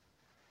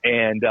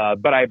 And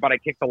but I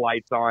kicked the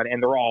lights on,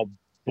 and they're all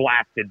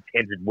blasted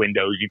tinted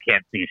windows. You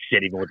can't see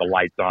shit even with the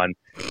lights on.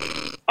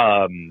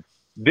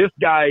 This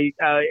guy,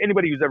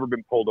 anybody who's ever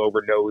been pulled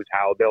over knows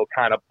how they'll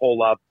kind of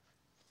pull up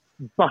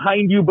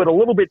behind you, but a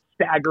little bit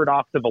staggered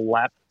off to the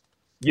left,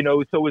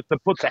 so as to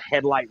put the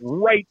headlight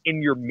right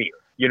in your mirror.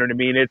 You know what I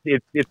mean?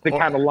 It's to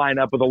kind of line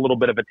up with a little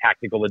bit of a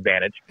tactical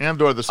advantage.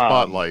 And/or the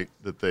spotlight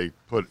that they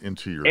put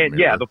into your mirror.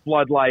 Yeah, the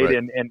floodlight right.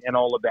 and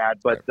all of that.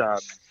 But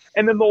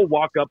and then they'll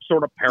walk up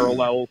sort of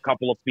parallel, a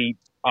couple of feet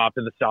off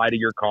to the side of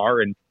your car,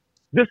 and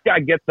this guy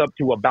gets up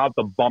to about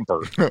the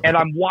bumper, and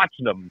I'm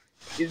watching him,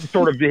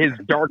 sort of his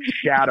dark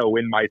shadow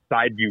in my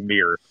side view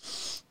mirror.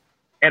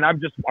 And I'm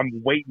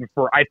waiting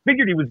I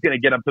figured he was going to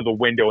get up to the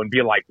window and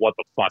be like, what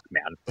the fuck,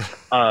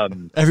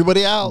 man?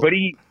 Everybody out. But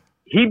he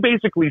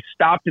basically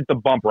stopped at the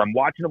bumper. I'm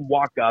watching him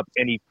walk up,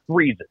 and he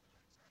freezes.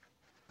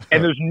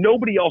 And there's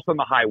nobody else on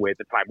the highway at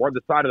the time. We're on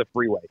the side of the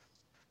freeway,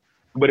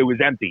 but it was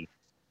empty.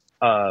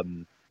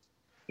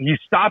 He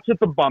stops at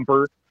the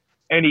bumper,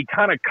 and he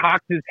kind of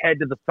cocks his head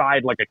to the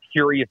side like a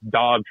curious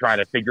dog trying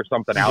to figure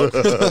something out.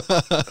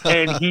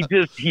 And he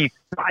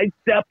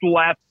sidestepped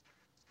left,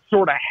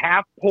 sort of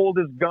half pulled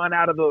his gun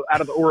out of the,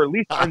 or at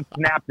least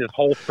unsnapped his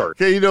holster.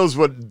 Okay, he knows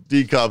what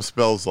decom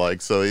smells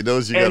like, so he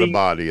knows you got a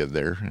body in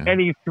there. And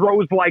he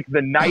throws like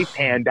the knife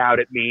hand out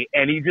at me,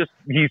 and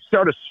he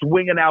started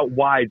swinging out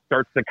wide,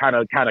 starts to kind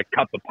of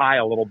cut the pie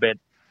a little bit,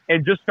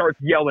 and just starts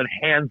yelling,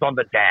 hands on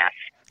the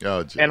dash.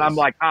 Oh, geez. And I'm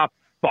like,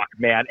 fuck,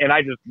 man. And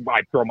I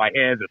throw my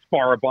hands as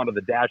far up onto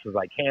the dash as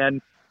I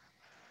can.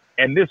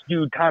 And this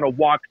dude kind of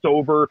walks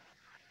over,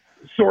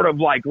 sort of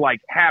like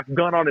half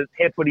gun on his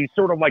hip, but he's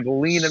sort of like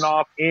leaning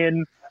off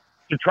in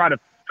to try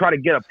to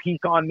get a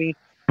peek on me.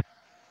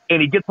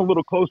 And he gets a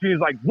little closer. He's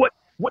like, what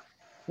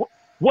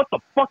the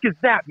fuck is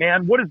that,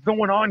 man? What is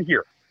going on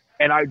here?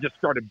 And I just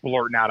started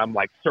blurting out. I'm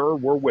like, sir,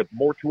 we're with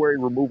mortuary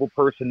removal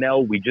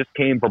personnel. We just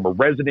came from a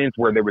residence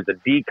where there was a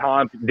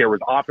decomp. There was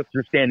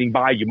officers standing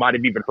by. You might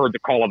have even heard the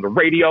call on the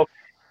radio.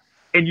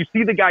 And you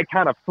see the guy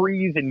kind of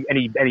freeze, and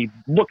he's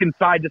looking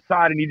side to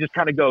side, and he just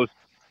kind of goes,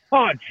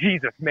 oh,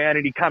 Jesus, man.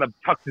 And he kind of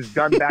tucks his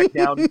gun back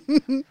down.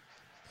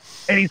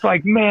 And he's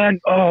like, man,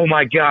 oh,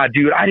 my God,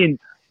 dude,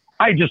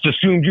 I just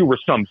assumed you were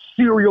some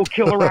serial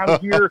killer out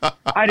here.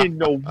 I didn't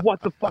know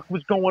what the fuck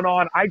was going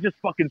on. I just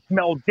fucking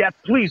smelled death.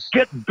 Please,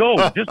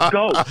 go.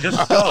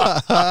 Just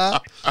go.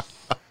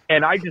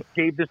 And I just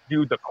gave this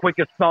dude the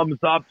quickest thumbs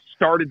up,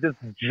 started this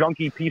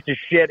junky piece of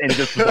shit, and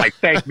just was like,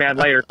 thanks, man,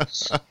 later.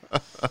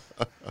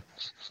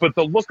 But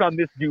the look on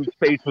this dude's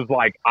face was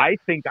like, I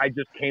think I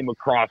just came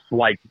across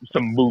like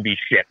some movie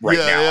shit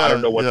now. I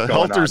don't know what's going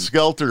on. Helter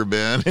Skelter,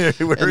 man.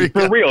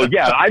 For real,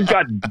 yeah. I've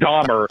got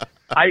Dahmer.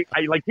 I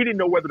like, he didn't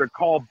know whether to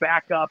call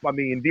back up. I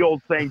mean, the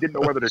old saying, didn't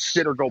know whether to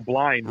shit or go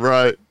blind.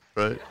 Right.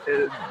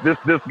 This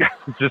guy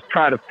was just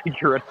trying to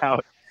figure it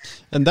out.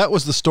 And that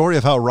was the story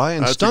of how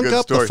Ryan stunk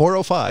up the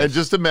 405. And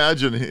just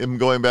imagine him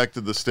going back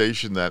to the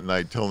station that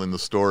night telling the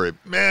story.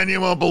 Man,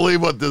 you won't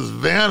believe what this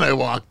van I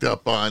walked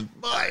up on.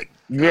 My God.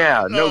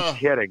 Yeah, no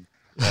kidding.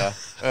 Yeah.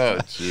 Oh,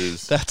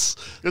 jeez. That's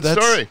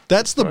story.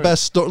 That's the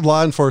best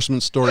law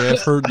enforcement story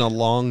I've heard in a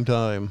long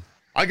time.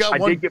 I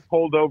did get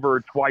pulled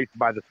over twice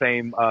by the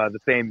same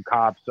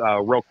cops.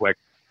 Real quick,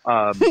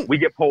 we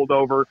get pulled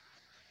over.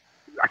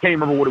 I can't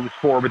even remember what it was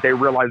for, but they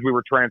realized we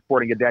were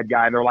transporting a dead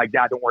guy, and they're like,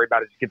 "Dad, don't worry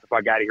about it. Just get the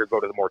fuck out of here.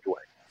 Go to the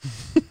mortuary."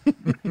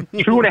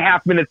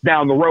 2.5 minutes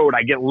down the road,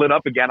 I get lit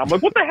up again. I'm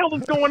like, "What the hell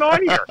is going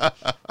on here?"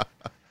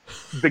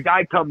 The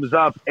guy comes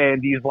up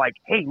and he's like,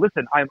 "Hey,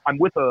 listen, I'm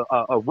with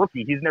a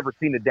rookie. He's never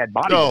seen a dead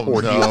body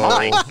before. Do you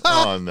mind?"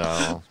 Oh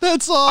no,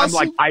 that's awesome. I'm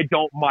like, "I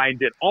don't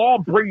mind it. I'll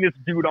bring this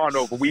dude on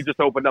over." We just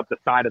opened up the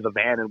side of the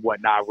van and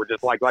whatnot. We're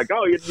just like,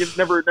 "Oh, you've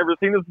never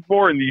seen this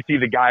before?" And you see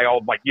the guy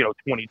all like,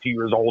 22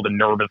 years old and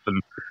nervous,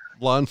 and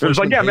law enforcement. It's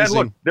like, "Yeah, man,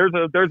 look,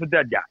 there's a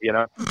dead guy."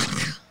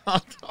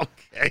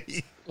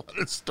 Okay, what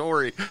a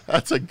story.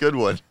 That's a good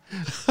one.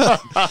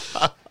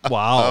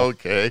 Wow.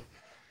 Okay.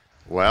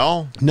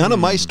 Well, none of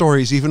my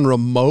stories even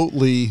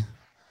remotely.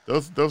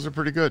 Those are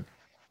pretty good.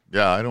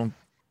 Yeah, I don't.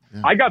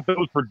 Yeah. I got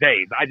those for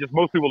days.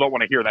 Most people don't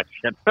want to hear that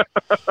shit.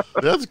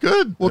 That's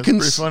good. Well, that's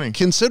pretty funny.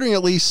 Considering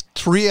at least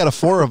 3 out of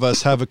 4 of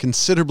us have a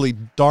considerably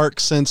dark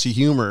sense of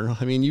humor,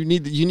 I mean, you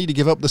need to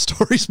give up the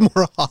stories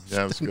more often.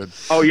 Yeah, that's good.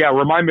 Oh yeah,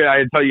 remind me. I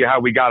didn't tell you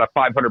how we got a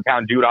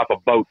 500-pound dude off a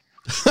boat.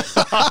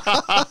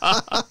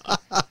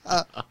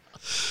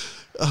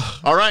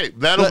 All right,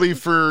 that'll be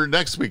for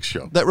next week's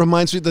show. That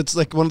reminds me, that's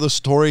like one of those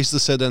stories that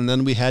said, and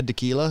then we had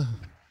tequila.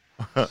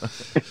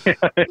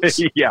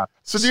 Yeah.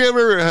 So do you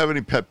ever have any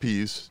pet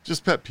peeves?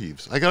 Just pet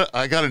peeves.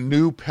 I got a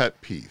new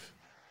pet peeve.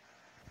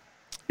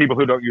 people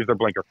who don't use their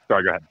blinker.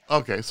 Sorry, go ahead.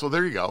 Okay, so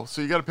there you go.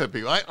 So you got a pet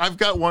peeve. I've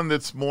got one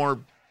that's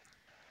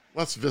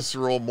less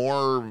visceral,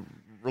 more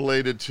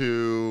related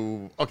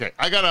to. Okay,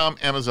 I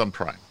got Amazon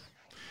Prime.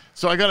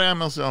 So I got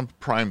Amazon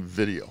Prime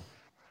Video,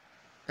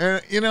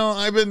 and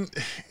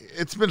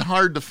it's been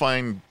hard to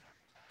find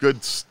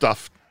good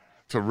stuff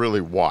to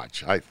really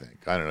watch. I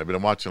think I don't know. I've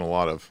been watching a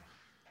lot of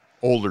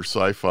older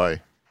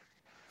sci-fi.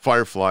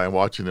 Firefly. I'm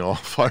watching it all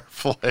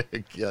Firefly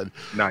again.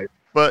 Nice.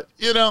 But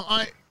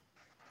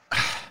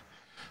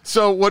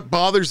so what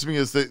bothers me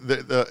is that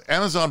the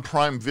Amazon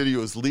Prime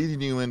Video is leading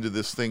you into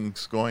this thing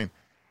going,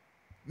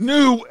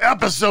 new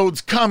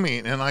episodes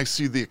coming, and I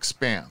see The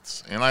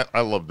Expanse, and I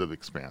love The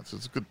Expanse.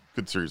 It's a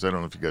good series. I don't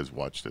know if you guys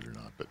watched it or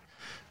not, but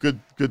good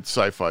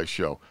sci-fi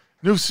show.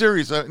 New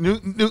series,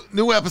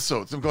 new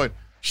episodes. I'm going,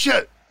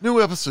 shit,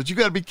 new episodes. You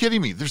got to be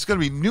kidding me. There's going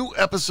to be new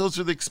episodes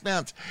of The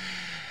Expanse.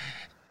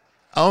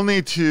 I'll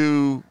need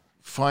to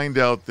find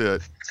out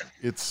that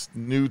it's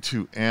new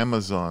to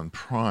Amazon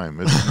Prime.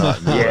 It's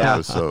not new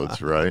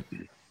episodes, right?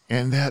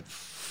 And that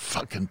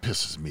fucking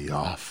pisses me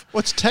off. Well,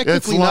 it's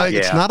technically not.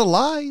 It's not a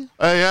lie.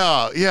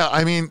 Yeah.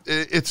 I mean,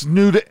 it's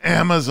new to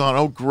Amazon.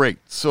 Oh, great.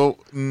 So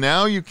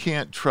now you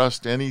can't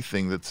trust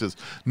anything that says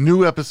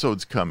new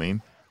episodes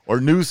coming or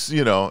new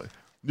seasons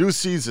to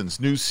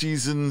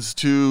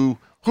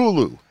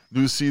Hulu,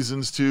 new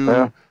seasons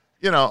to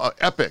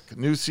Epic,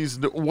 new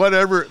season,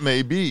 whatever it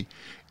may be.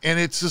 And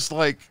it's just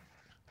like,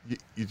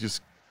 you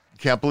just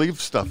can't believe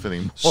stuff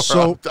anymore.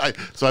 So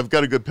I've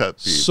got a good pet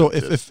peeve. So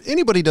if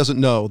anybody doesn't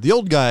know, the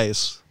old guy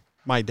is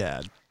my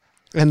dad.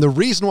 And the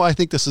reason why I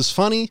think this is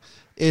funny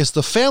is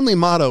the family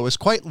motto is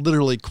quite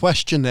literally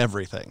question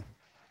everything.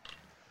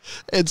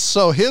 And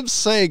so him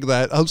saying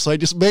that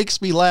outside just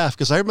makes me laugh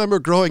because I remember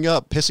growing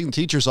up pissing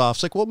teachers off.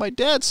 It's like, well, my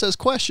dad says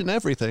question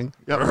everything.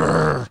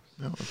 Yep.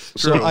 No,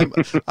 so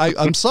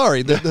I'm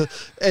sorry.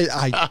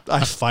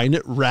 I find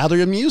it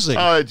rather amusing.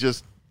 It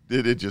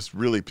just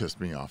really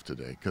pissed me off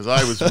today because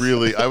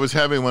I was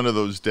having one of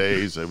those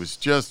days. I was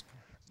just,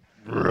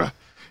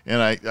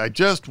 and I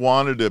just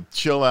wanted to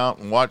chill out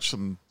and watch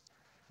some,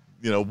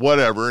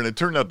 whatever. And it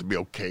turned out to be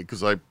okay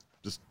because I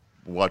just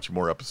watched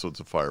more episodes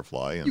of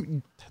Firefly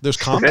and. There's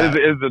combat.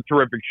 It is a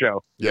terrific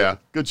show. Yeah,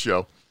 good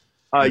show.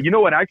 You know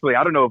what? Actually,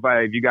 I don't know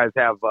if you guys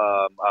have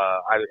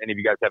any of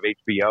you guys have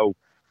HBO,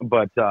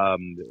 but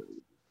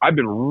I've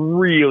been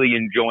really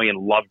enjoying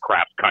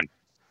Lovecraft Country.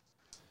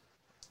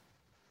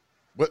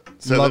 What?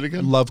 Say that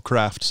again?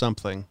 Lovecraft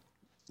something.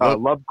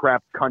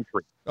 Lovecraft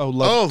Country.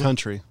 Oh,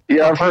 Country.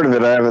 Yeah, I've heard of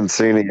it. I haven't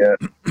seen it yet.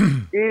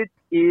 It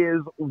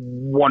is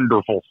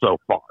wonderful so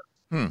far.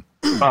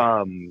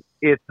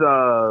 It's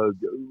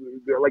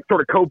like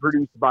sort of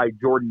co-produced by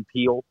Jordan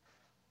Peele,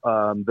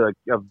 of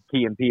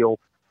Key and Peele,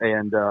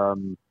 and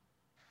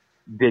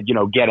did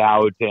Get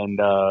Out and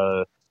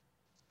I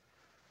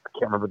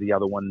can't remember the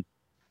other one,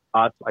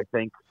 Us, I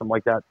think, something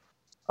like that.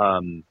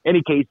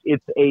 Any case,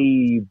 it's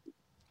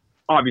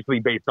obviously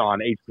based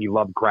on H.P.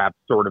 Lovecraft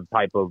sort of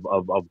type of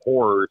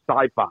horror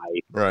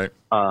sci-fi, right?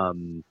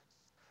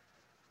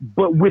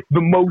 But with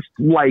the most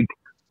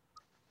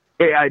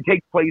it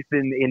takes place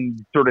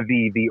in sort of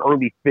the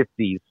early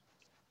 50s,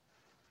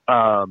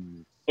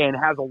 and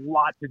has a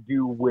lot to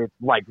do with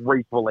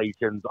race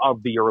relations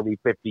of the early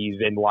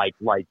 50s in black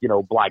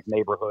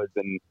neighborhoods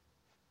and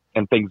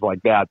things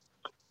like that.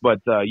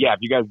 But if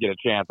you guys get a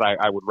chance,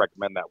 I would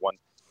recommend that one.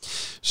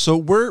 So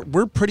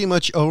we're pretty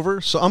much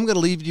over. So I'm going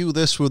to leave you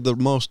this with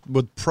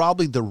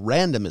probably the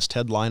randomest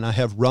headline I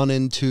have run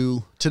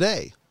into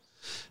today.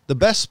 The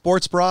best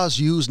sports bras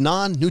use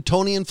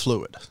non-Newtonian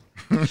fluid.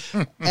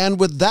 And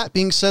with that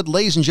being said,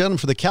 ladies and gentlemen,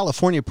 for the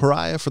California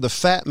Pariah, for the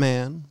Fat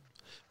Man,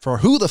 for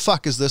Who the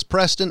Fuck Is This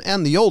Preston,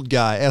 and the Old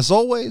Guy, as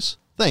always,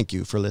 thank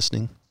you for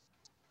listening.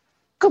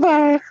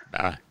 Goodbye.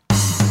 Bye.